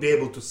 You won't be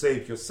able to say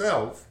it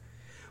yourself,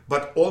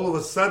 but all of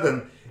a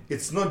sudden,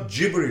 it's not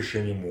gibberish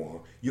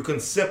anymore. You can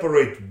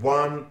separate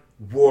one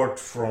word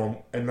from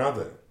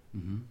another.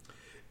 Mm-hmm.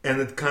 And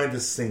it kind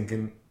of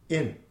sinking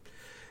in.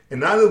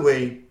 Another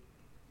way,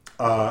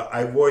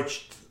 I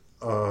watched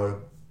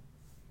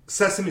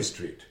Sesame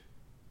Street,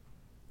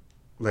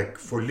 like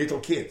for little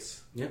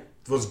kids. Yeah.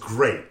 It was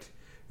great.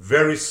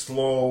 Very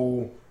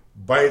slow,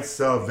 by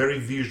itself, very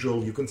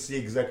visual. You can see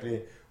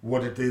exactly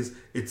what it is.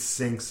 It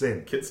sinks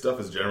in. Kid stuff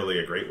is generally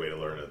a great way to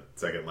learn a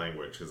second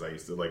language, because I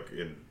used to, like,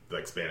 in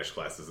like Spanish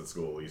classes at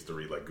school, I used to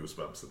read like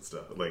Goosebumps and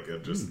stuff, like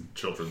just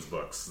children's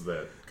books,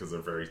 that because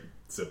they're very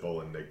simple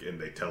and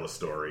they tell a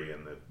story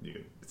and that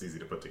it's easy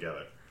to put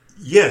together.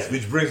 Yes,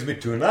 which brings me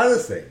to another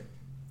thing.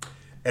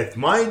 At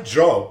my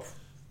job,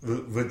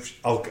 which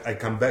I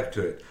come back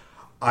to it,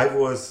 I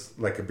was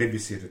like a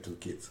babysitter to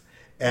kids,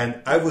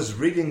 and I was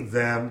reading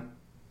them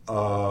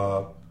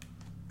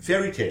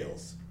fairy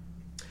tales.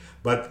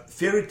 But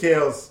fairy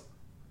tales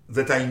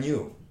that I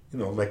knew,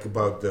 like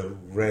about the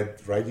Red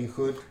Riding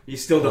Hood. You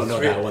still don't know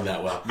that one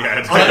that well.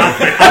 Yeah,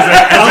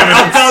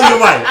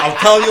 I'll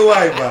tell you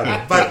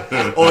why, but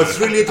or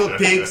Three Little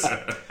Pigs.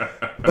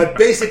 But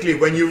basically,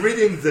 when you're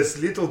reading this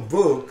little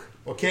book,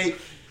 okay,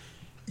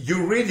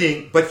 you're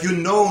reading, but you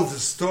know the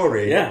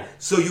story, Yeah.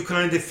 so you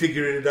kind of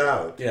figure it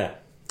out. Yeah.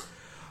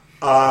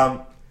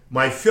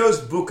 My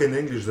first book in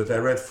English that I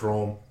read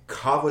from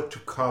cover to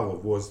cover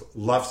was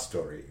Love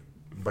Story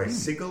by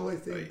Siegel, I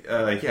think.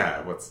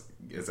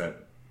 Is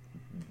that?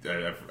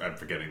 I'm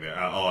forgetting that.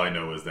 All I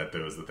know is that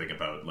there was the thing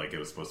about like it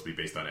was supposed to be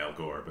based on Al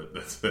Gore, but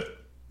that's it.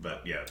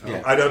 But yeah,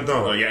 I don't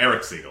know. Oh yeah,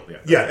 Eric Siegel. Yeah,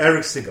 Yeah,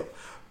 Eric Siegel.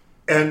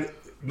 And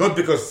not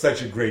because it's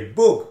such a great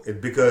book, it's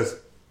because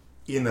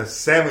in the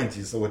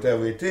 70s or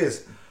whatever it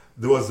is,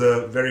 there was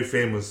a very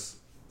famous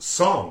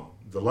song,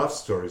 the Love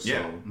Story song.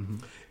 Yeah. Mm-hmm.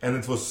 And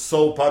it was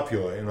so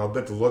popular, and I'll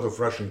bet a lot of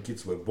Russian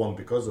kids were born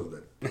because of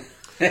that.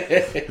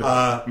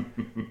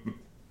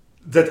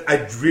 That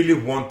I really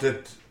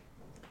wanted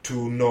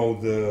to know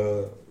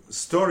the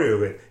story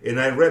of it, and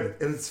I read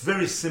it, and it's a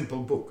very simple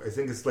book. I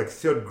think it's like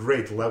third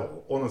grade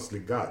level. Honestly,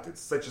 God,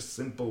 it's such a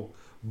simple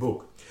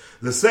book.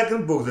 The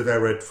second book that I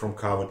read from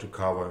cover to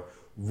cover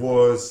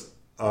was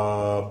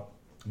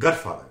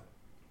Godfather,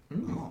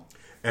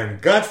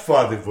 and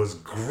Godfather was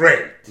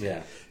great.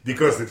 Yeah.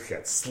 Because it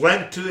had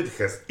slang to it,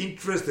 has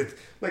interest. It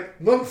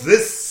like not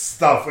this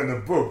stuff in a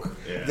book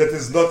that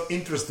is not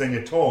interesting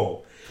at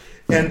all.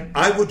 And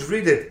I would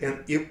read it,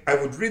 and if I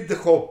would read the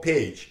whole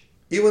page.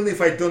 Even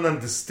if I don't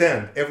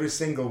understand every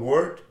single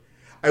word,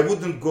 I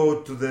wouldn't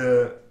go to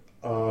the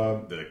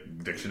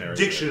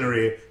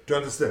dictionary to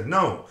understand.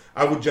 No,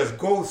 I would just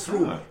go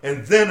through,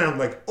 and then I'm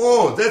like,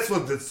 oh, that's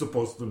what that's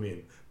supposed to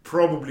mean.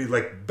 Probably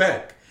like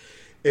back.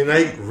 And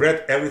I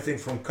read everything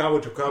from cover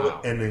to cover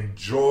and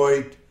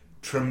enjoyed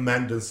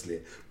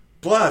tremendously.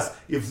 Plus,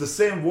 if the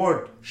same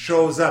word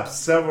shows up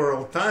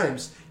several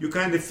times, you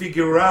kind of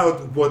figure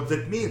out what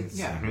that means.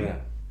 Yeah. Yeah.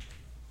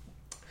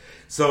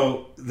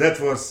 So that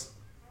was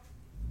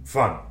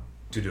fun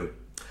to do.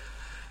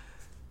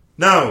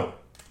 Now,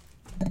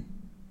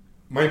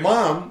 my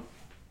mom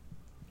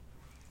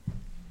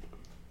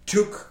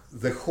took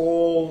the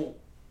whole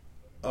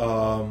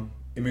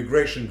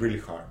immigration really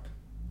hard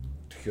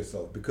to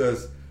herself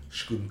because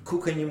she couldn't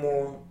cook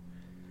anymore,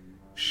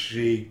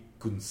 she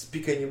couldn't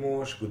speak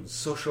anymore, she couldn't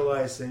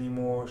socialize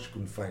anymore, she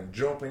couldn't find a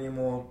job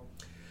anymore.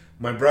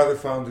 My brother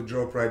found a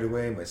job right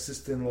away, my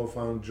sister-in-law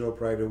found a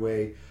job right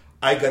away.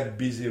 I got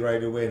busy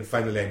right away, and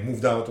finally I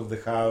moved out of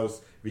the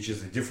house, which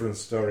is a different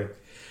story.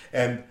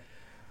 And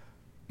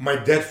my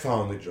dad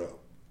found a job.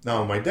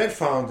 Now, my dad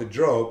found a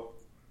job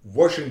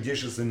washing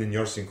dishes in a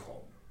nursing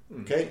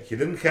home. Okay? He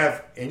didn't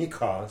have any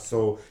car,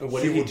 so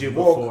What he did he would do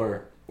walk.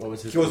 before? What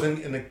was his? He was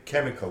in a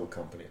chemical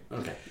company.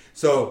 Okay.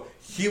 So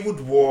he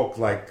would walk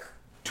like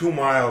 2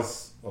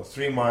 miles or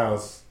 3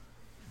 miles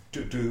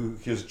to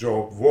his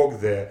job, walk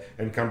there,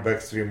 and come back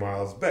 3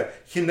 miles back.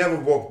 He never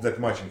walked that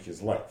much in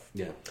his life.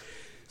 Yeah.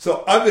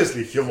 So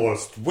obviously he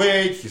lost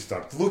weight, he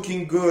started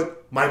looking good.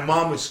 My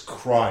mom is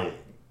crying.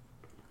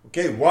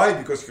 Okay, why?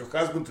 Because her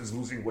husband is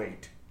losing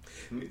weight.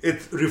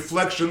 It's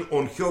reflection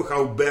on her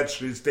how bad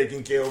she is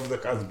taking care of the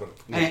husband.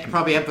 And it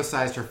probably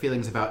emphasized her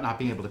feelings about not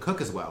being able to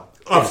cook as well.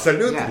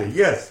 Absolutely, Yeah.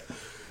 yes.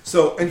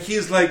 So, and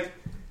he's like,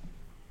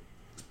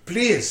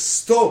 please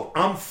stop,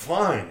 I'm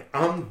fine,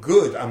 I'm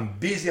good, I'm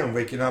busy, I'm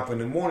waking up in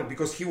the morning.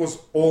 Because he was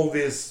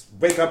always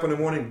wake up in the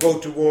morning, go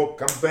to work,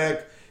 come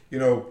back,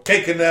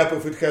 take a nap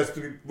if it has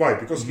to be. Why?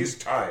 Because he's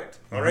tired,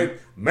 all right?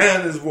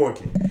 Man is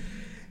working.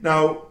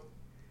 Now,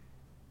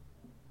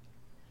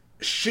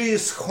 she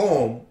is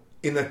home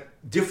in a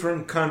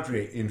different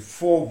country, in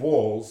 4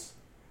 walls,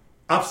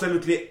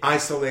 absolutely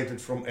isolated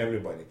from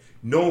everybody.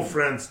 No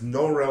friends,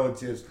 no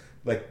relatives,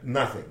 like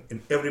nothing.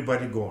 And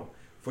everybody gone.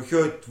 For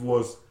her, it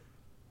was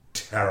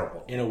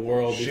terrible. In a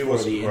world She before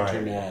was the crying.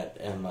 internet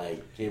and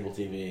like cable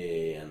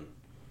TV and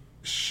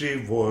She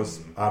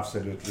was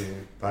absolutely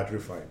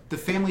petrified. The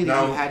family that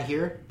Now- you had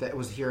here, that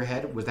was here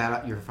ahead, was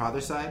that your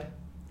father's side?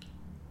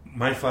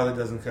 My father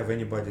doesn't have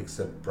anybody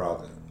except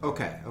brother.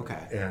 Okay.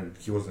 And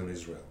he was in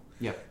Israel.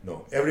 Yep.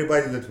 No,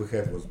 everybody that we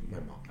had was my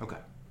mom. Okay.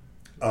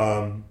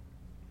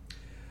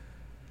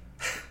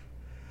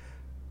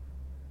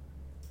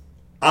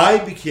 I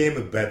became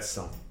a bad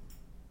son.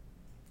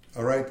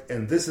 All right?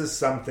 And this is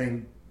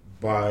something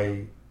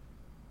by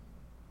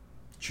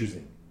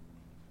choosing.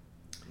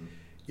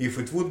 If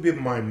it would be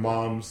my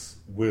mom's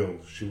will,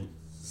 she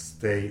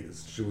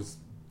would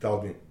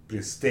tell me,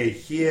 please stay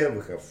here,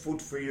 we have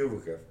food for you,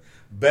 we have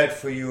bed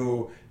for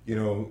you,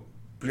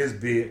 please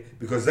be,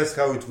 because that's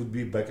how it would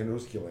be back in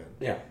Ruski land.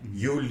 yeah.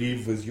 You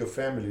live with your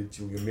family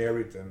till you're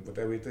married and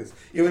whatever it is.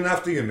 Even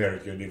after you're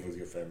married, you live with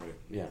your family.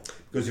 Yeah.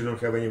 Because you don't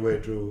have anywhere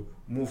to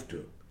move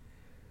to.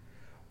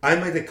 I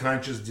made a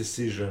conscious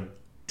decision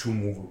to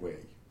move away.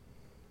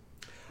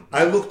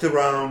 I looked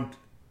around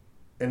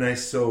and I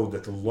saw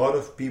that a lot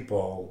of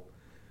people,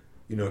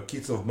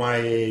 kids of my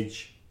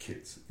age,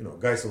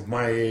 guys of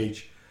my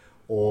age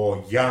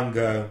or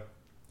younger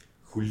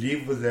who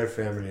live with their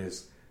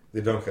families,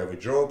 they don't have a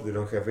job, they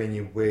don't have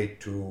any way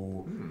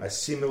to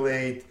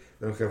assimilate,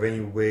 they don't have any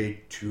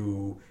way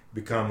to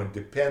become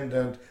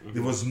independent.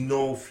 There was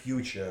no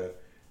future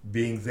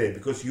being there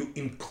because you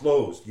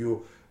enclosed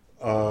your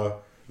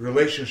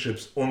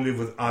relationships only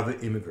with other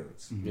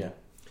immigrants. Yeah.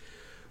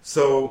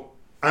 So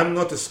I'm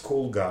not a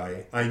school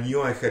guy. I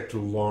knew I had to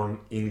learn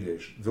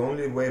English. The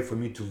only way for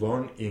me to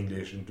learn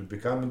English and to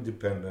become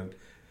independent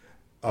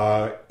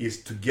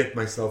is to get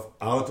myself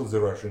out of the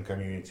Russian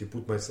community,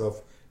 put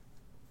myself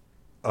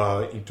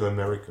into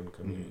American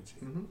community.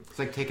 It's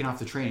like taking off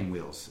the training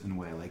wheels in a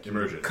way. Like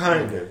Immersion.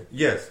 Kind of,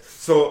 yes.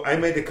 So I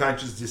made a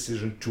conscious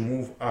decision to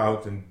move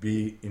out and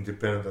be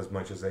independent as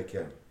much as I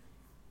can.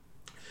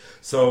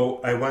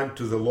 So I went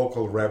to the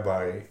local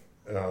rabbi,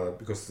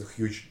 because it's a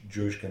huge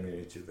Jewish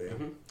community there,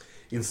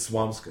 in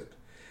Swampscott.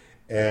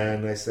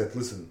 And I said,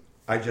 listen,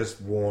 I just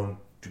want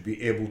to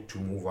be able to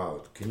move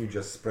out. Can you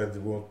just spread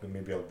the word and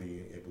maybe I'll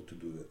be able to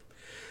do that?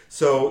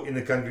 So in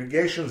the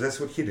congregation, that's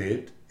what he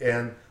did.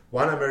 And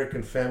one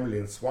American family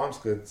in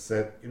Swampscott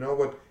said, you know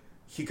what,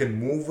 he can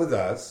move with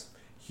us.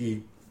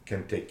 He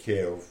can take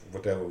care of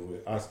whatever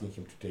we're asking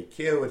him to take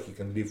care of it. He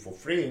can live for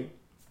free.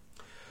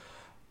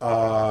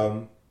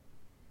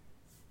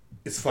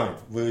 It's fine.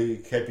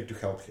 We're happy to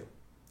help him.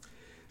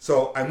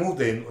 So I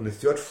moved in on the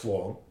 3rd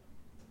floor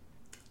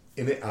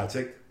in the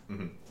attic.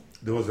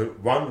 There was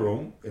one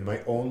room in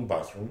my own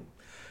bathroom.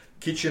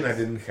 Kitchen I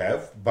didn't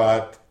have,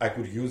 but I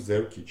could use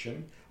their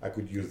kitchen. I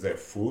could use their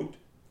food.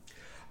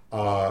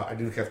 I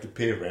didn't have to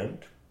pay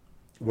rent.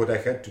 What I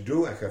had to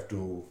do, I have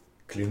to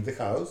clean the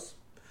house.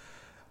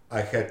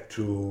 I had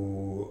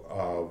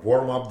to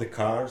warm up the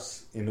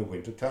cars in the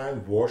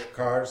wintertime, wash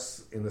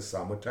cars in the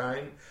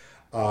summertime,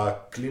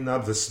 clean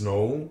up the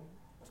snow,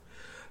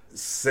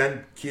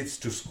 send kids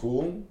to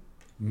school,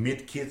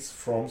 meet kids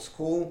from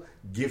school,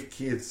 give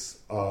kids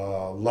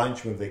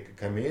lunch when they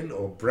come in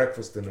or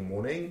breakfast in the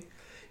morning,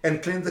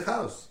 and clean the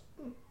house.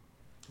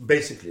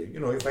 Basically,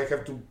 if I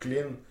have to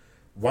clean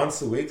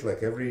once a week,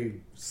 like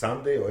every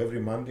Sunday or every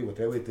Monday,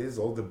 whatever it is,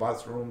 all the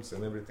bathrooms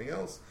and everything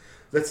else,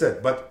 that's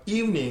it. But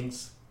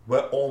evenings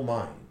were all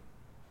mine.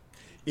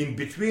 In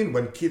between,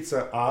 when kids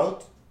are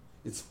out,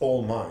 it's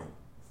all mine.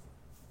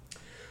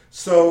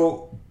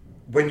 So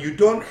when you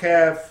don't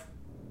have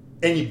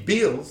any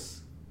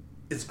bills,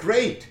 it's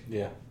great.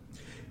 Yeah.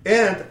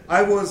 And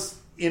I was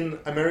in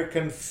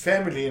American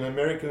family, in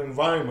American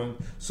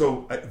environment,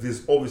 so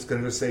there's always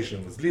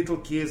conversation with little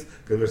kids,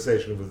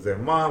 conversation with their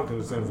mom,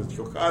 conversation with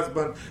your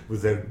husband,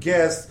 with their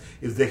guests.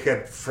 If they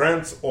had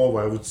friends over,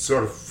 I would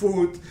serve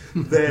food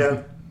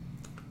there.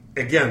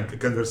 Again, a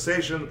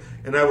conversation,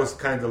 and I was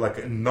kind of like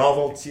a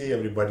novelty.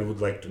 Everybody would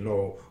like to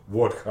know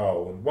what,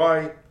 how, and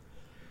why.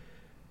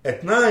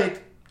 At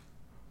night,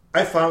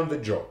 I found a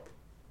job.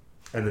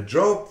 And the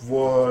job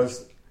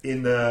was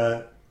in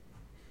a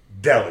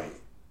deli.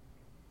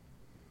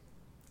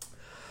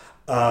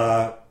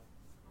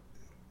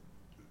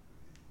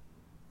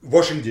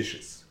 Washing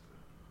dishes.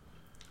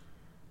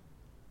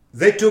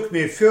 They took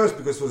me first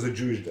because it was a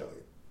Jewish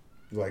deli.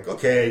 Like,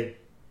 okay,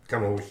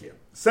 come over here.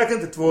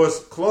 Second, it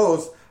was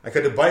closed. I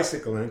had a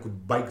bicycle and I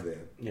could bike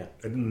there. Yeah.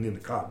 I didn't need a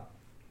car.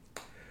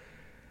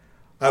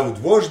 I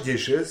would wash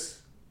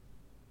dishes,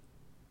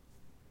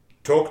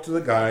 talk to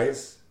the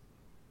guys.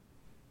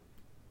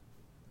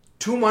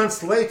 2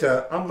 months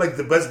later, I'm like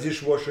the best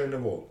dishwasher in the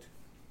world.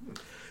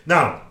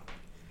 Now,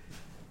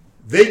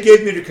 they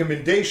gave me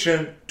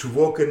recommendation to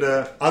work in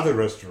another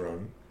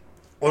restaurant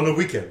on the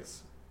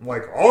weekends. I'm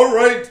like, all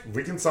right,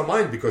 weekends are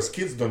mine because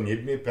kids don't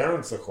need me,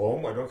 parents are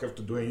home, I don't have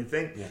to do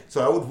anything. Yeah.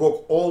 So I would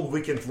work all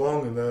weekend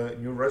long in a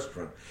new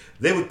restaurant.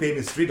 They would pay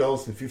me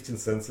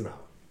 $3.15 an hour.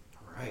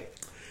 All right.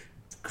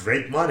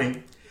 Great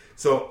money.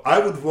 So I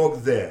would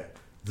work there.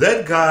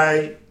 That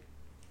guy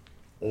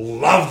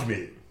loved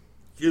me.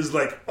 He was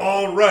like,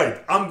 all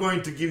right, I'm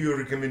going to give you a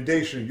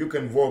recommendation. You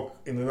can work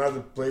in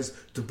another place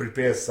to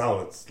prepare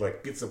salads,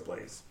 like pizza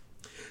place.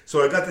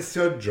 So I got a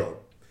third job.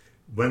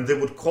 When they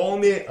would call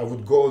me, I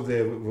would go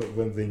there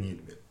when they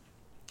need me.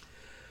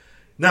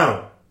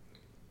 Now,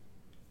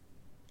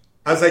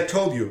 as I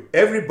told you,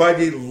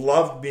 everybody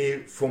loved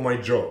me for my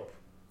job.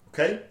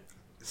 Okay?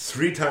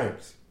 3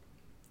 times.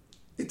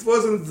 It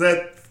wasn't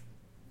that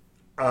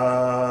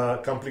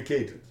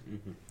complicated.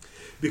 Mm-hmm.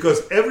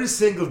 Because every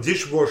single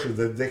dishwasher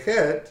that they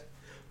had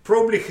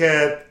probably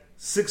had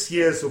 6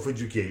 years of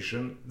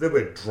education. They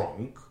were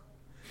drunk.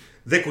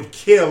 They could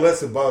care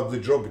less about the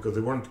job because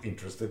they weren't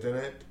interested in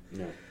it.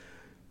 No.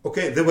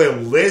 Okay, they were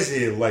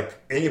lazy like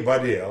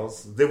anybody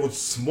else. They would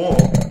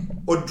smoke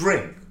or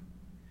drink.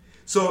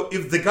 So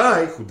if the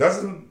guy who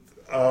doesn't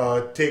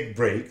take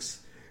breaks,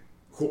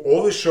 who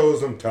always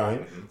shows on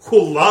time, who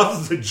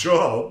loves the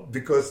job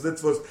because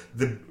that was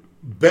the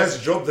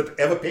best job that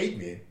ever paid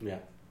me,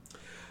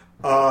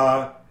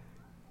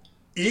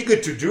 eager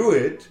to do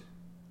it,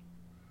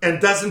 and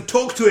doesn't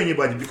talk to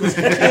anybody because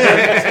he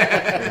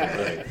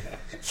can't,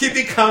 he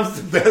becomes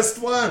the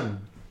best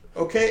one.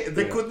 Okay,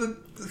 they couldn't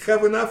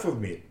have enough of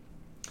me.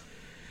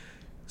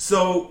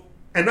 So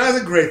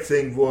another great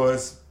thing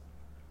was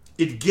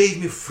it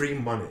gave me free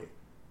money.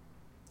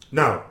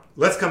 Now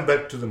let's come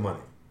back to the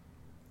money.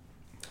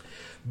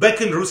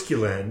 Back in Ruski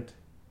land,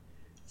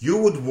 you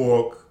would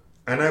work,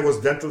 and I was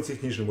dental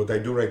technician, what I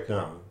do right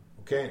now.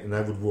 Okay, and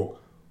I would work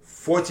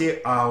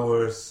 40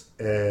 hours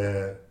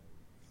a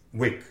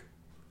week.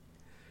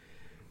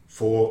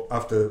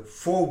 after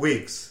 4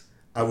 weeks,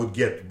 I would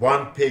get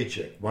one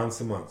paycheck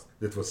once a month.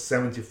 That was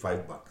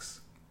 $75.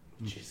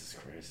 Jesus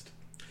Christ.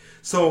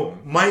 So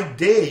my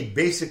day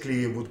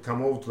basically would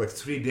come out to like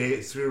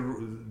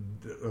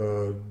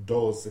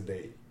 $3 a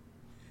day.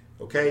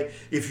 Okay?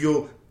 If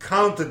you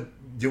count it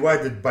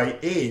divided by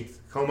 8,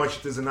 how much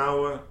it is an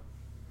hour?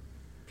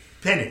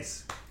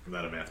 Pennies. I'm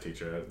not a math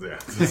teacher. Yeah.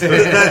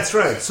 That's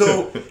right.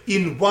 So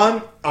in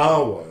 1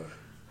 hour,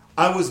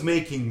 I was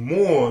making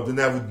more than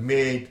I would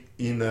make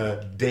in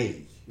a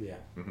day. Yeah.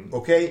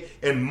 Okay?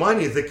 And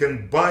money that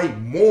can buy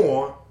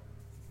more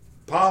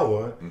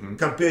power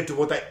compared to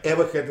what I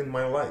ever had in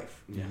my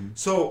life. Yeah.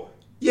 So,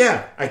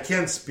 yeah, I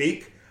can't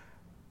speak.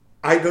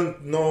 I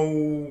don't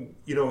know,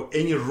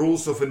 any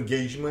rules of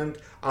engagement.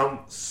 I'm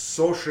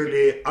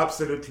socially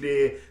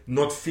absolutely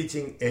not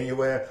fitting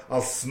anywhere.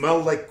 I'll smell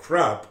like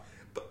crap.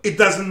 But it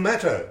doesn't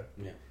matter.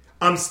 Yeah.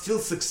 I'm still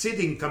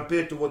succeeding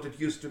compared to what it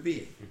used to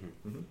be.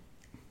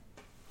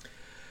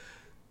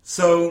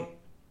 So,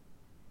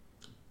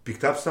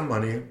 picked up some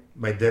money.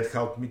 My dad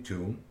helped me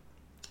too.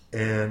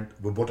 And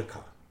we bought a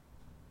car.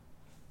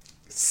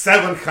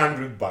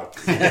 $700.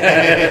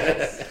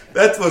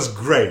 That was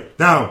great.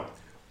 Now,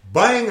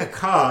 buying a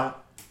car,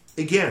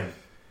 again,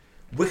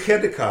 we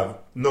had a car.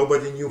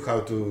 Nobody knew how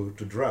to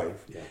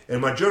drive. Yeah.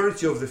 And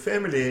majority of the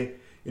family,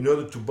 in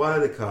order to buy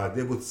the car,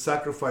 they would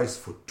sacrifice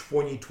for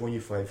 20,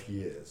 25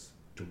 years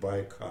to buy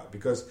a car.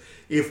 Because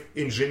if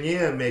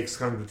engineer makes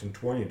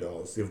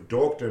 $120, if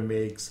doctor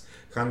makes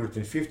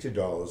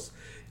 $150,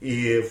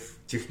 if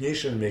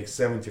technician makes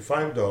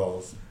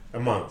 $75 a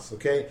month,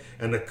 okay,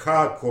 and a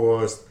car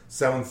costs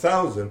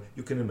 $7,000,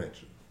 you can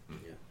imagine.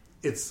 Yeah.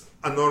 It's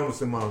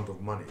enormous amount of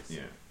money.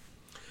 Yeah.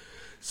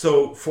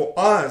 So for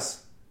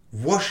us,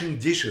 washing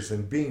dishes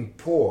and being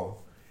poor,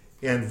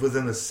 and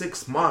within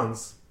 6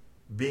 months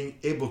being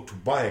able to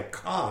buy a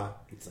car,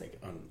 It's like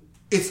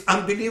it's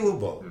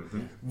unbelievable.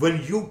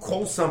 When you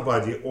call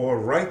somebody or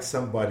write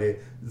somebody,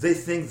 they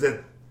think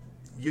that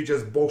you're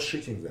just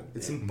bullshitting them.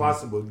 It's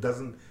impossible. It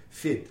doesn't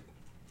fit.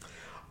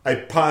 I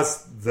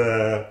passed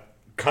the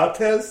car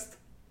test,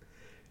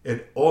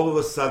 and all of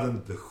a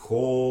sudden the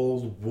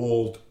whole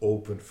world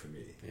opened for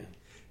me. Yeah.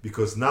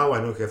 Because now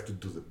I don't have to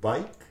do the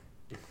bike.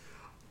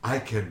 I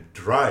can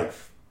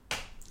drive.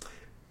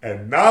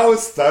 And now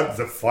starts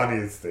the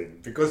funniest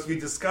thing. Because you're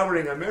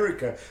discovering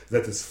America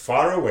that is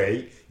far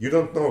away. You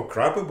don't know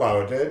crap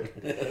about it.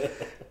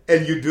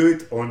 And you do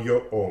it on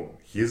your own.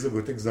 Here's a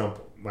good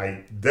example.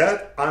 My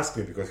dad asked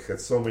me, because he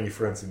had so many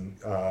friends in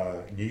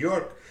New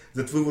York,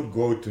 that we would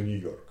go to New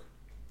York.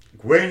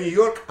 Where in New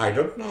York? I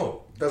don't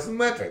know. Doesn't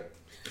matter.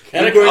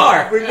 Get a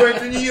car. We're going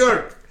to New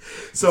York.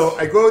 So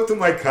I go to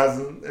my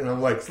cousin and I'm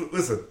like,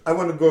 listen, I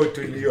want to go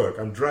to New York.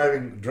 I'm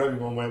driving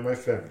all my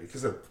family. He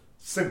said,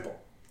 simple.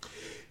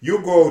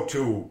 You go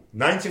to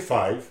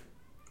 95,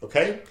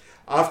 okay?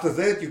 After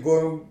that, you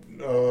go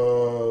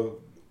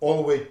all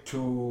the way to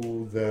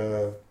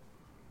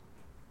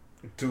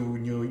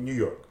New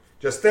York.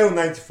 Just stay on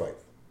 95.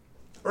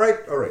 All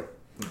right.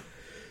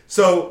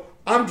 So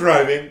I'm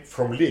driving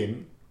from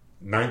Lynn,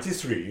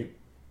 93,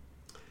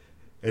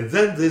 and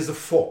then there's a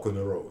fork on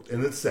the road,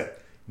 and it said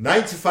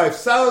 95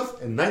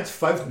 south and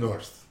 95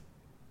 north.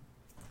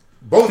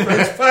 Both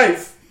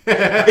 95.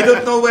 I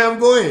don't know where I'm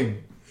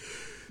going.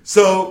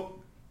 So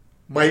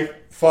my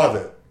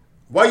father,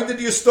 why did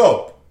you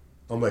stop?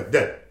 I'm like,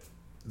 Dad,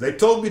 they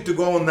told me to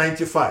go on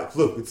 95.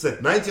 Look, it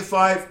said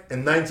 95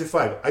 and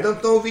 95. I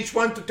don't know which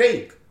one to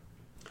take.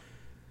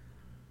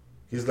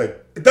 He's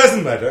like, it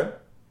doesn't matter.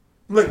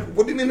 I'm like,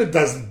 what do you mean it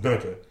doesn't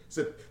matter? He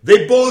said,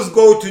 they both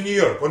go to New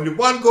York. Only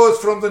one goes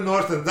from the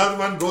north and the other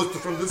one goes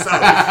from the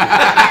south.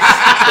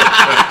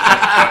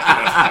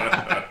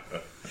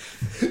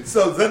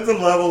 So that's the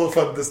level of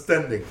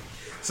understanding.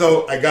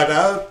 So I got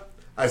out.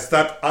 I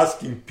start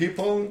asking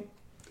people,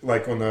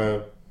 like on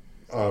a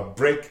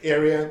break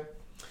area,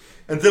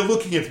 and they're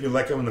looking at me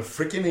like I'm a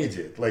freaking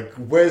idiot. Like,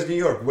 where's New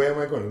York? Where am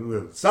I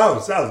going?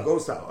 South, go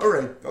south. All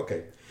right,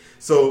 okay.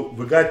 So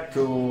we got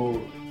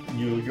to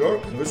New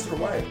York and we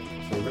survived.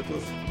 So that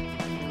was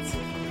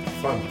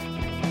fun.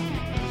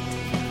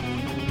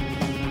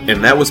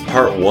 And that was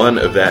part 1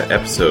 of that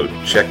episode.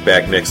 Check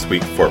back next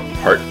week for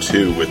part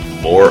 2 with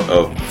more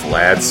of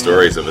Vlad's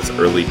stories of his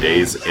early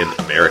days in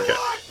America.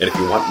 And if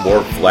you want more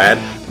of Vlad,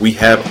 we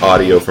have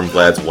audio from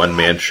Vlad's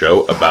one-man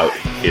show about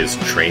his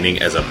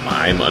training as a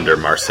mime under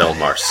Marcel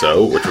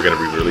Marceau, which we're going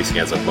to be releasing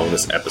as a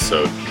bonus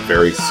episode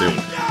very soon.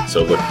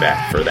 So look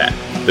back for that.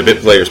 The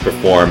Bit Players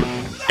perform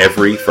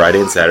every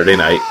Friday and Saturday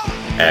night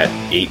at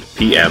 8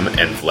 p.m.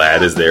 and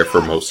Vlad is there for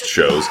most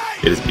shows.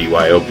 It is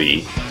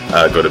BYOB.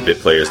 Go to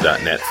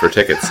bitplayers.net for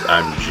tickets.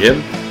 I'm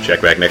Jim.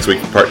 Check back next week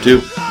for part 2.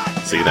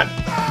 See you then.